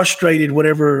got frustrated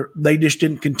whenever they just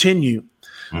didn't continue.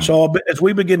 So as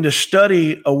we begin to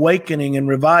study awakening and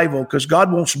revival, because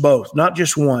God wants both, not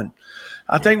just one.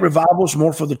 I think revival is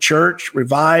more for the church,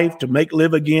 revive, to make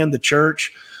live again the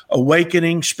church.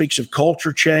 Awakening speaks of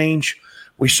culture change.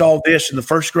 We saw this in the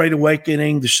first Great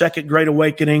Awakening, the second Great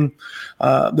Awakening.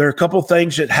 There are a couple of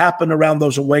things that happened around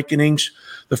those awakenings.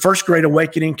 The first Great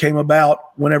Awakening came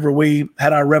about whenever we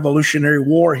had our Revolutionary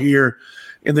War here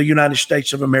in the United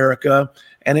States of America,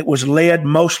 and it was led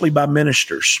mostly by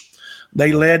ministers.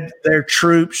 They led their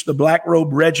troops, the Black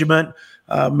Robe Regiment.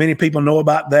 Many people know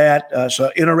about that. It's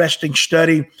an interesting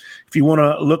study. If you want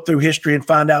to look through history and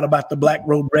find out about the Black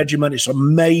Robe Regiment, it's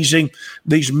amazing.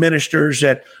 These ministers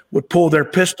that would pull their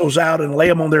pistols out and lay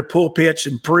them on their pulpits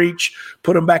and preach,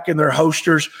 put them back in their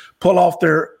holsters, pull off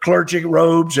their clergy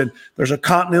robes, and there's a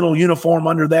continental uniform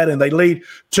under that, and they lead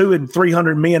 200 and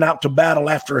 300 men out to battle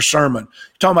after a sermon.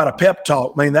 You're talking about a pep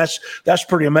talk. I mean, that's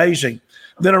pretty amazing.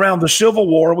 Then around the Civil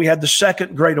War, we had the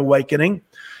second Great Awakening,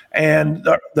 and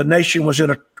the nation was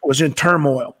in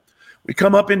turmoil. We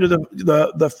come up into the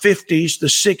 50s, the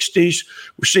 60s.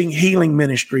 We're seeing healing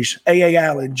ministries, A.A.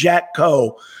 Allen, Jack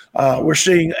Coe. We're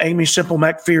seeing Amy Semple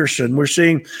McPherson. We're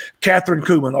seeing Catherine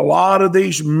Kuhlman. A lot of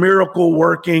these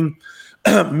miracle-working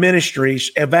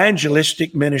ministries,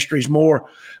 evangelistic ministries more,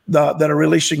 that are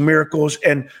releasing miracles,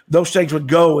 and those things would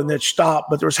go and they'd stop,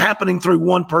 but it was happening through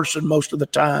one person most of the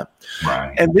time.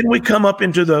 Right. And then we come up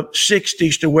into the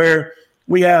 60s to where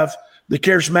we have the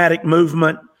charismatic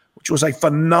movement, which was a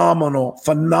phenomenal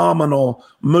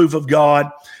move of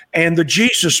God, and the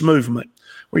Jesus movement,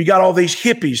 where you got all these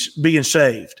hippies being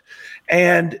saved.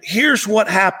 And here's what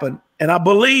happened, and I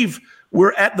believe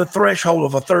we're at the threshold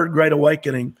of a third Great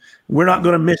Awakening. We're not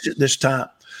going to miss it this time.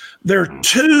 There are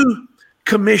two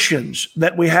commissions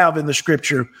that we have in the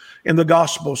scripture, in the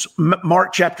Gospels.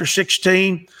 Mark chapter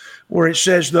 16, where it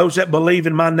says, those that believe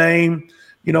in my name,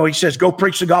 he says, go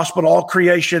preach the gospel to all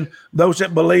creation. Those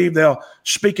that believe, they'll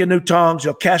speak in new tongues,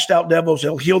 they'll cast out devils,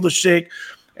 they'll heal the sick.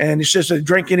 And he says, they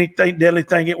drink anything, deadly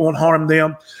thing, it won't harm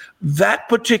them. That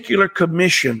particular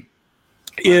commission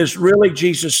is really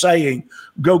Jesus saying,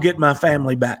 go get my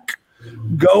family back.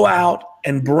 Go out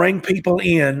and bring people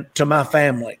in to my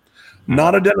family.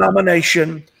 Not a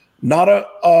denomination, not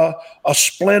a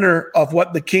splinter of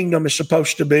what the kingdom is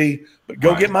supposed to be, but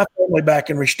go get my family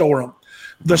back and restore them.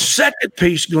 The second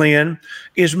piece, Glenn,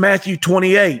 is Matthew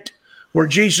 28, where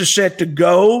Jesus said to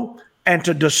go and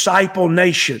to disciple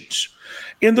nations.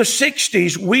 In the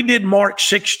 60s, we did Mark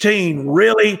 16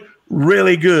 really,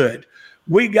 really good.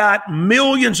 We got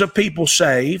millions of people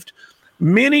saved.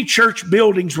 Many church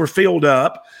buildings were filled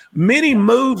up. Many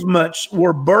movements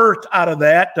were birthed out of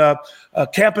that.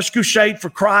 Campus Crusade for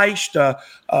Christ,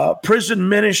 prison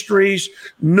ministries,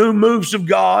 new moves of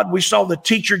God. We saw the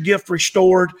teacher gift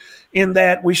restored in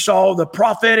that. We saw the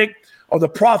prophetic or the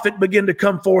prophet begin to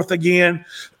come forth again.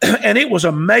 And it was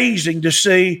amazing to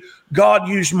see God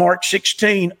use Mark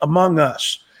 16 among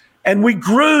us. And we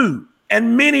grew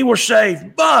and many were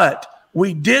saved, but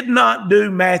we did not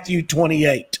do Matthew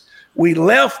 28. We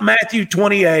left Matthew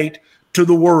 28 to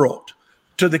the world,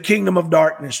 to the kingdom of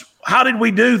darkness. How did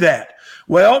we do that?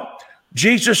 Well,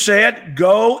 Jesus said,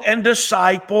 go and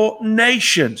disciple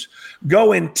nations.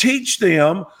 Go and teach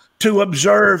them to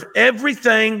observe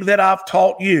everything that I've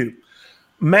taught you.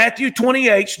 Matthew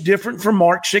 28 is different from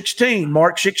Mark 16.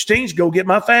 Mark 16 is go get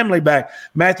my family back.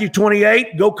 Matthew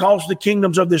 28, go cause the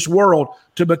kingdoms of this world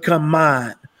to become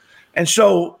mine. And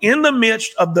so in the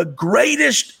midst of the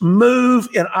greatest move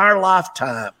in our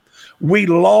lifetime, we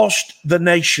lost the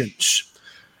nations.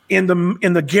 In the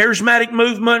charismatic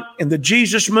movement, in the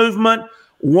Jesus movement,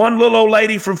 one little old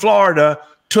lady from Florida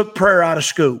took prayer out of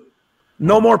school.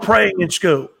 No more praying in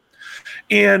school.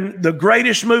 In the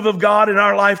greatest move of God in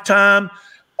our lifetime,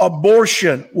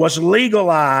 abortion was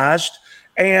legalized,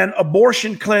 and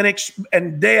abortion clinics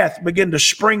and death began to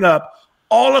spring up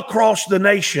all across the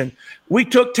nation. We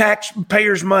took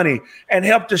taxpayers' money and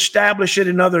helped establish it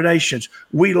in other nations.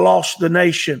 We lost the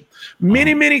nation.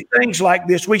 Many, many things like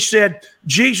this. We said,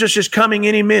 Jesus is coming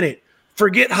any minute.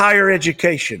 Forget higher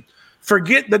education.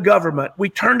 Forget the government. We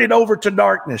turned it over to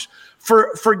darkness.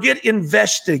 Forget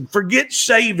investing. Forget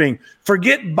saving.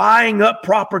 Forget buying up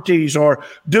properties or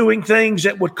doing things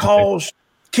that would cause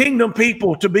kingdom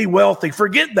people to be wealthy.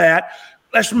 Forget that.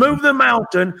 Let's move the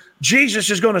mountain. Jesus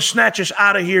is going to snatch us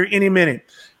out of here any minute.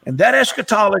 And that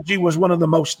eschatology was one of the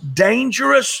most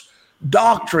dangerous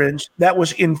doctrines that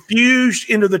was infused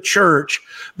into the church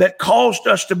that caused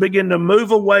us to begin to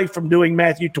move away from doing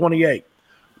Matthew 28.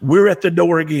 We're at the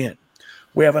door again.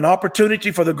 We have an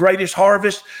opportunity for the greatest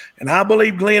harvest. And I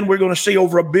believe, Glenn, we're going to see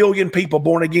over 1 billion people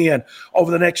born again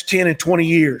over the next 10 and 20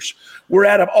 years. We're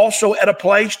also at a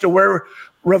place to where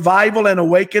revival and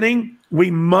awakening,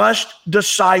 we must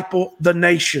disciple the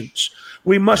nations.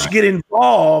 We must get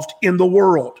involved in the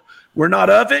world. We're not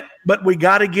of it, but we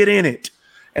got to get in it.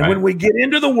 And when we get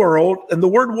into the world, and the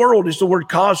word world is the word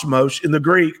cosmos in the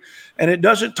Greek, and it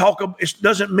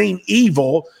doesn't mean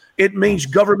evil. It means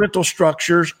governmental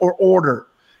structures or order.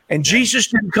 And Jesus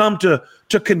didn't come to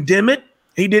condemn it.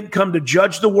 He didn't come to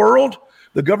judge the world,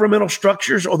 the governmental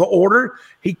structures or the order.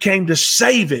 He came to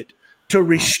save it, to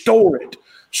restore it.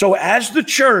 So as the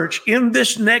church in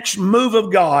this next move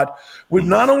of God, we've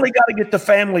not only got to get the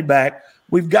family back,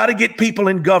 we've got to get people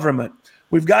in government.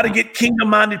 We've got to get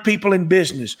kingdom-minded people in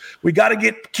business. We've got to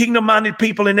get kingdom-minded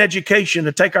people in education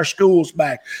to take our schools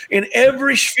back. In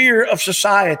every sphere of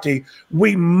society,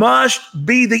 we must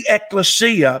be the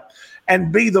ecclesia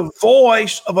and be the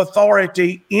voice of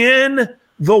authority in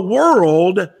the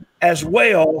world as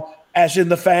well as in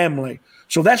the family.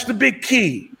 So that's the big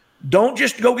key. Don't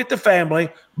just go get the family,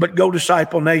 but go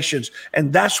disciple nations.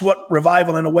 And that's what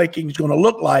revival and awakening is going to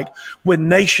look like when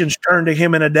nations turn to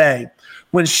him in a day.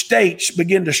 When states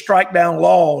begin to strike down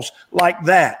laws like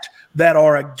that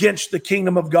are against the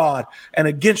kingdom of God and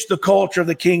against the culture of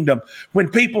the kingdom. When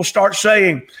people start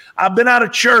saying, I've been out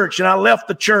of church and I left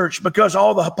the church because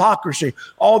all the hypocrisy,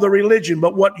 all the religion,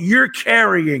 but what you're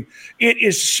carrying, it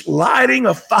is lighting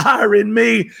a fire in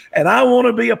me, and I want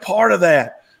to be a part of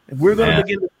that. And we're going to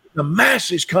begin to see the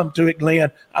masses come to it,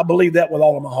 Glenn. I believe that with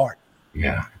all of my heart.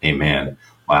 Yeah. Amen.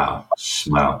 Wow.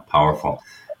 Wow. Powerful.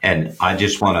 And I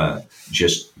just want to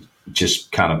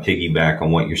just kind of piggyback on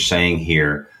what you're saying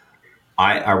here.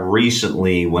 I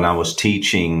recently, when I was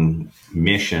teaching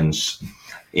missions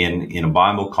in a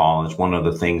Bible college, one of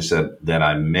the things that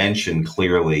I mentioned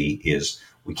clearly is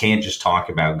we can't just talk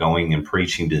about going and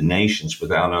preaching to the nations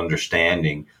without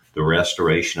understanding the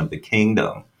restoration of the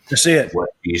kingdom. That's it. What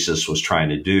Jesus was trying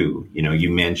to do. You know, you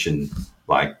mentioned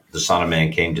like the Son of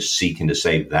Man came to seek and to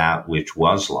save that which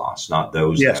was lost, not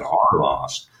those that are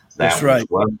lost. That which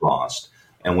was lost.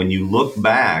 And when you look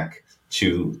back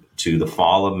to the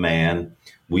fall of man,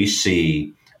 we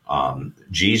see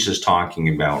Jesus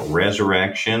talking about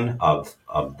resurrection of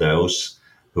those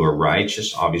who are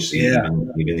righteous, obviously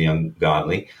even the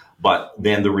ungodly, but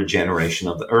then the regeneration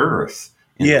of the earth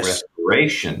and the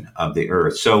restoration of the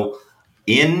earth. So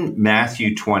in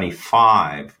Matthew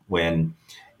 25, when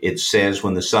it says,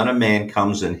 when the Son of Man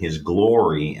comes in his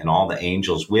glory and all the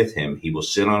angels with him, he will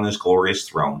sit on his glorious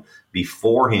throne.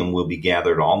 Before him will be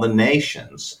gathered all the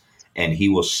nations, and he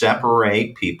will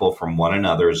separate people from one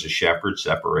another as a shepherd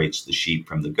separates the sheep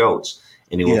from the goats.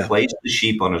 And he will place the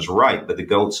sheep on his right, but the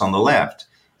goats on the left.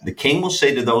 The king will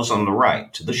say to those on the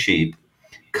right, to the sheep,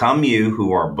 come you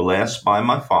who are blessed by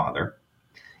my Father,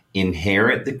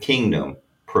 inherit the kingdom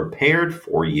prepared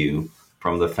for you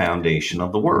from the foundation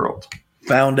of the world.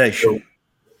 Foundation. So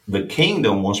the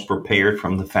kingdom was prepared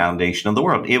from the foundation of the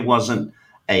world. It wasn't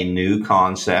a new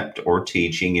concept or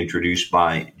teaching introduced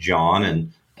by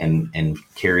John and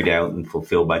carried out and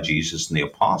fulfilled by Jesus and the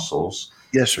apostles.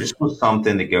 Yes, sir. This was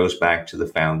something that goes back to the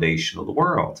foundation of the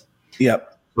world.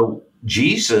 Yep. So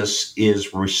Jesus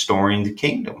is restoring the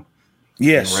kingdom.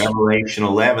 Yes. In Revelation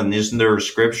 11, isn't there a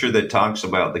scripture that talks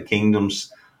about the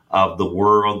kingdoms of the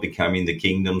world becoming the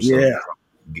kingdoms of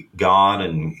God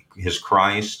and his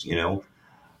Christ, you know?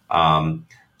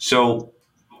 So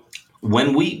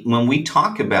when we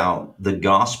talk about the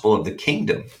gospel of the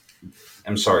kingdom,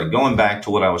 I'm sorry, going back to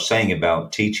what I was saying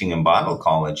about teaching in Bible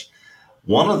college,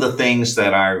 one of the things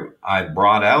that I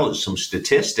brought out, some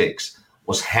statistics,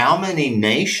 was how many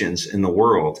nations in the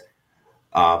world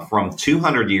from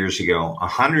 200 years ago,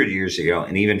 100 years ago,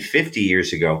 and even 50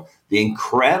 years ago, the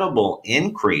incredible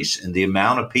increase in the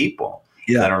amount of people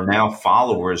that are now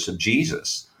followers of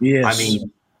Jesus. Yes. I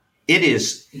mean,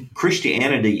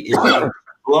 Christianity is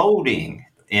exploding.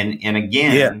 And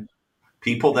again,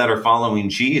 people that are following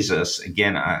Jesus,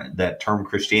 again, that term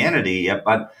Christianity,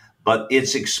 but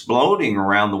it's exploding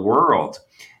around the world.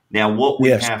 Now, what we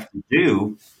have to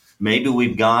do, maybe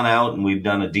we've gone out and we've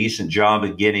done a decent job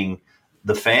at getting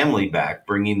the family back,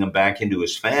 bringing them back into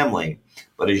his family.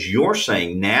 But as you're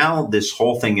saying, now this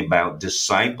whole thing about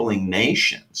discipling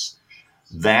nations,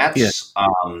 that's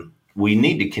we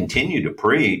need to continue to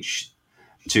preach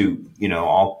to,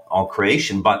 all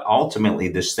creation. But ultimately,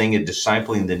 this thing of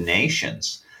discipling the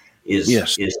nations is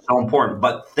so important.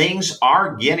 But things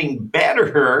are getting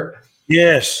better.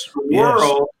 Yes. The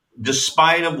world,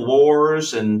 despite of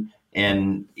wars and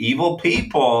evil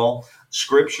people.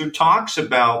 Scripture talks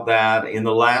about that in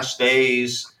the last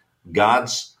days.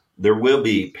 There will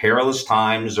be perilous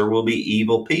times. There will be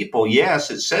evil people. Yes,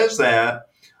 it says that,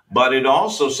 but it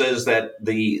also says that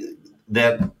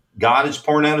that God is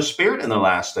pouring out a Spirit in the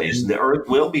last days. The earth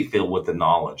will be filled with the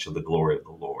knowledge of the glory of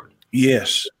the Lord.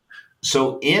 Yes.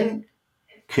 So in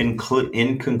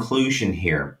conclusion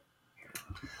here,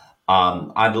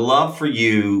 I'd love for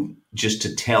you just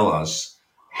to tell us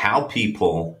how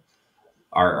people,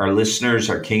 our listeners,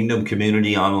 our Kingdom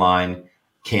community online,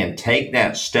 can take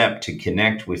that step to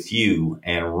connect with you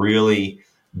and really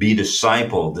be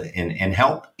discipled and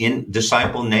help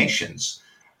disciple nations.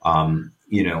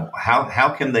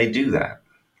 How can they do that?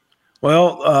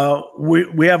 Well,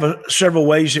 we have several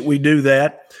ways that we do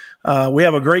that. We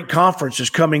have a great conference that's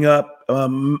coming up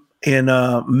in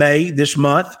May this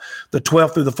month, the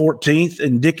 12th through the 14th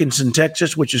in Dickinson,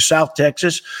 Texas, which is South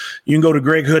Texas. You can go to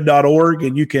greghood.org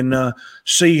and you can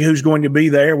see who's going to be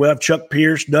there. We'll have Chuck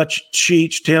Pierce, Dutch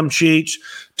Sheets, Tim Sheets,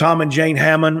 Tom and Jane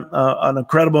Hammond, an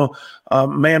incredible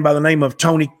man by the name of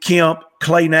Tony Kemp,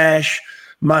 Clay Nash,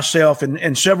 myself,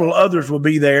 and several others will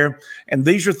be there. And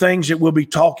these are things that we'll be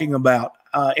talking about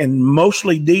and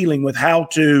mostly dealing with how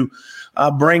to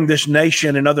bring this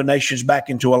nation and other nations back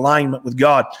into alignment with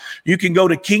God. You can go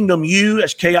to KingdomU,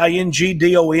 that's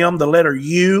KINGDOM, the letter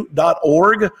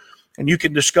U.org, and you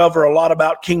can discover a lot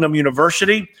about Kingdom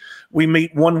University. We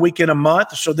meet 1 week in a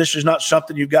month, so this is not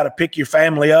something you've got to pick your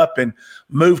family up and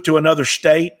move to another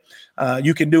state.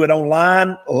 You can do it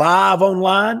online, live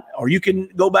online, or you can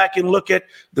go back and look at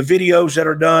the videos that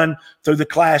are done through the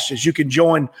classes. You can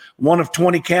join one of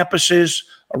 20 campuses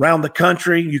around the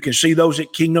country. You can see those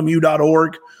at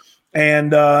kingdomu.org.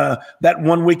 And that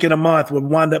 1 week in a month would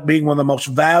wind up being one of the most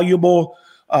valuable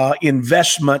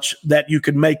investments that you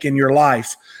could make in your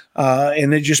life.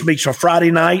 And it just meets on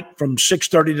Friday night from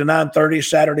 6:30 to 9:30,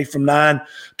 Saturday from 9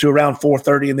 to around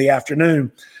 4:30 in the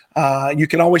afternoon. You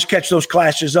can always catch those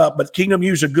classes up, but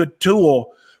KingdomU is a good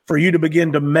tool for you to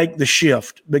begin to make the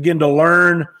shift, begin to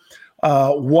learn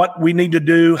what we need to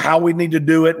do, how we need to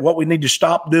do it, what we need to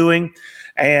stop doing,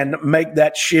 and make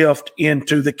that shift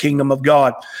into the kingdom of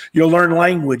God. You'll learn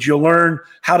language. You'll learn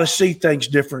how to see things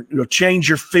different. You'll change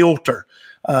your filter.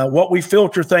 What we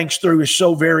filter things through is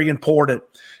so very important.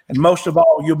 And most of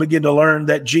all, you'll begin to learn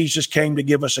that Jesus came to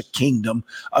give us a kingdom,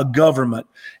 a government.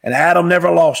 And Adam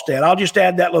never lost that. I'll just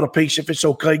add that little piece if it's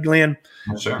okay, Glenn.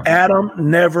 Yes, sir. Adam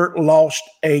never lost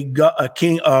a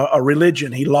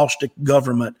religion. He lost a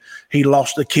government. He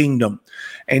lost the kingdom.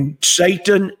 And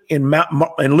Satan, in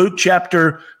Luke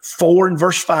chapter 4 and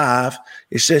verse 5,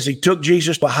 it says he took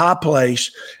Jesus to a high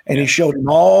place and he showed him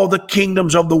all the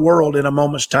kingdoms of the world in a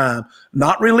moment's time.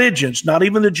 Not religions, not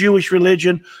even the Jewish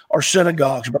religion or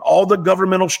synagogues, but all the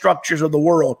governmental structures of the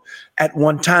world at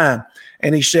one time.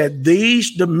 And he said,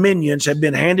 these dominions have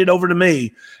been handed over to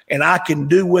me, and I can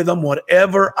do with them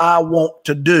whatever I want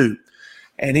to do.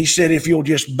 And he said, if you'll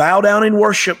just bow down and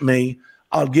worship me,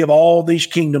 I'll give all these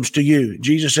kingdoms to you.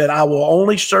 Jesus said, I will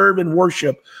only serve and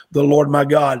worship the Lord my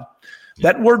God.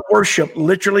 That word worship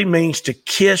literally means to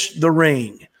kiss the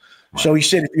ring. Right. So he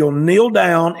said, if you'll kneel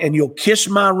down and you'll kiss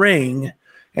my ring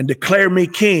and declare me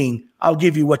king, I'll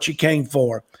give you what you came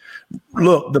for.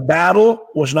 Look, the battle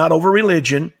was not over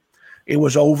religion. It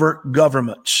was over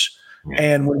governments. Right.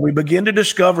 And when we begin to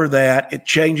discover that, it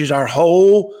changes our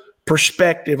whole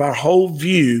perspective, our whole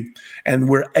view, and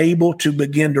we're able to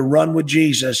begin to run with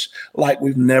Jesus like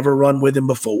we've never run with him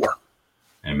before.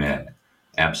 Amen.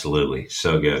 Absolutely.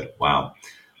 So good. Wow.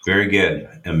 Very good.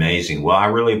 Amazing. Well, I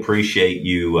really appreciate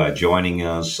you joining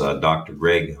us. Dr.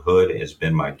 Greg Hood has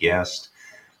been my guest,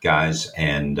 guys.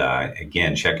 And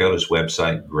again, check out his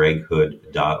website,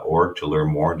 greghood.org, to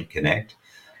learn more and to connect.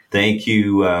 Thank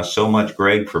you so much,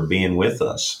 Greg, for being with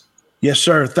us. Yes,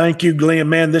 sir. Thank you, Glenn.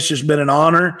 Man, this has been an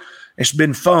honor. It's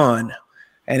been fun.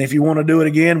 And if you want to do it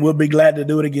again, we'll be glad to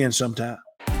do it again sometime.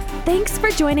 Thanks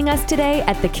for joining us today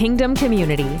at the Kingdom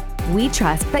Community. We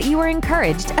trust that you are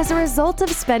encouraged as a result of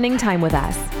spending time with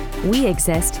us. We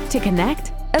exist to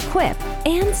connect, equip,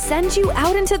 and send you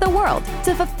out into the world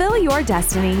to fulfill your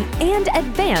destiny and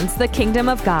advance the kingdom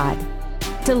of God.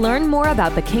 To learn more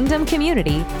about the Kingdom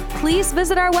Community, please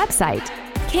visit our website,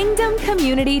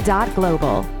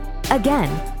 kingdomcommunity.global. Again,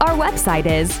 our website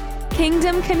is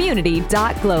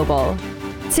kingdomcommunity.global.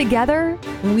 Together,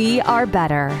 we are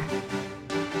better.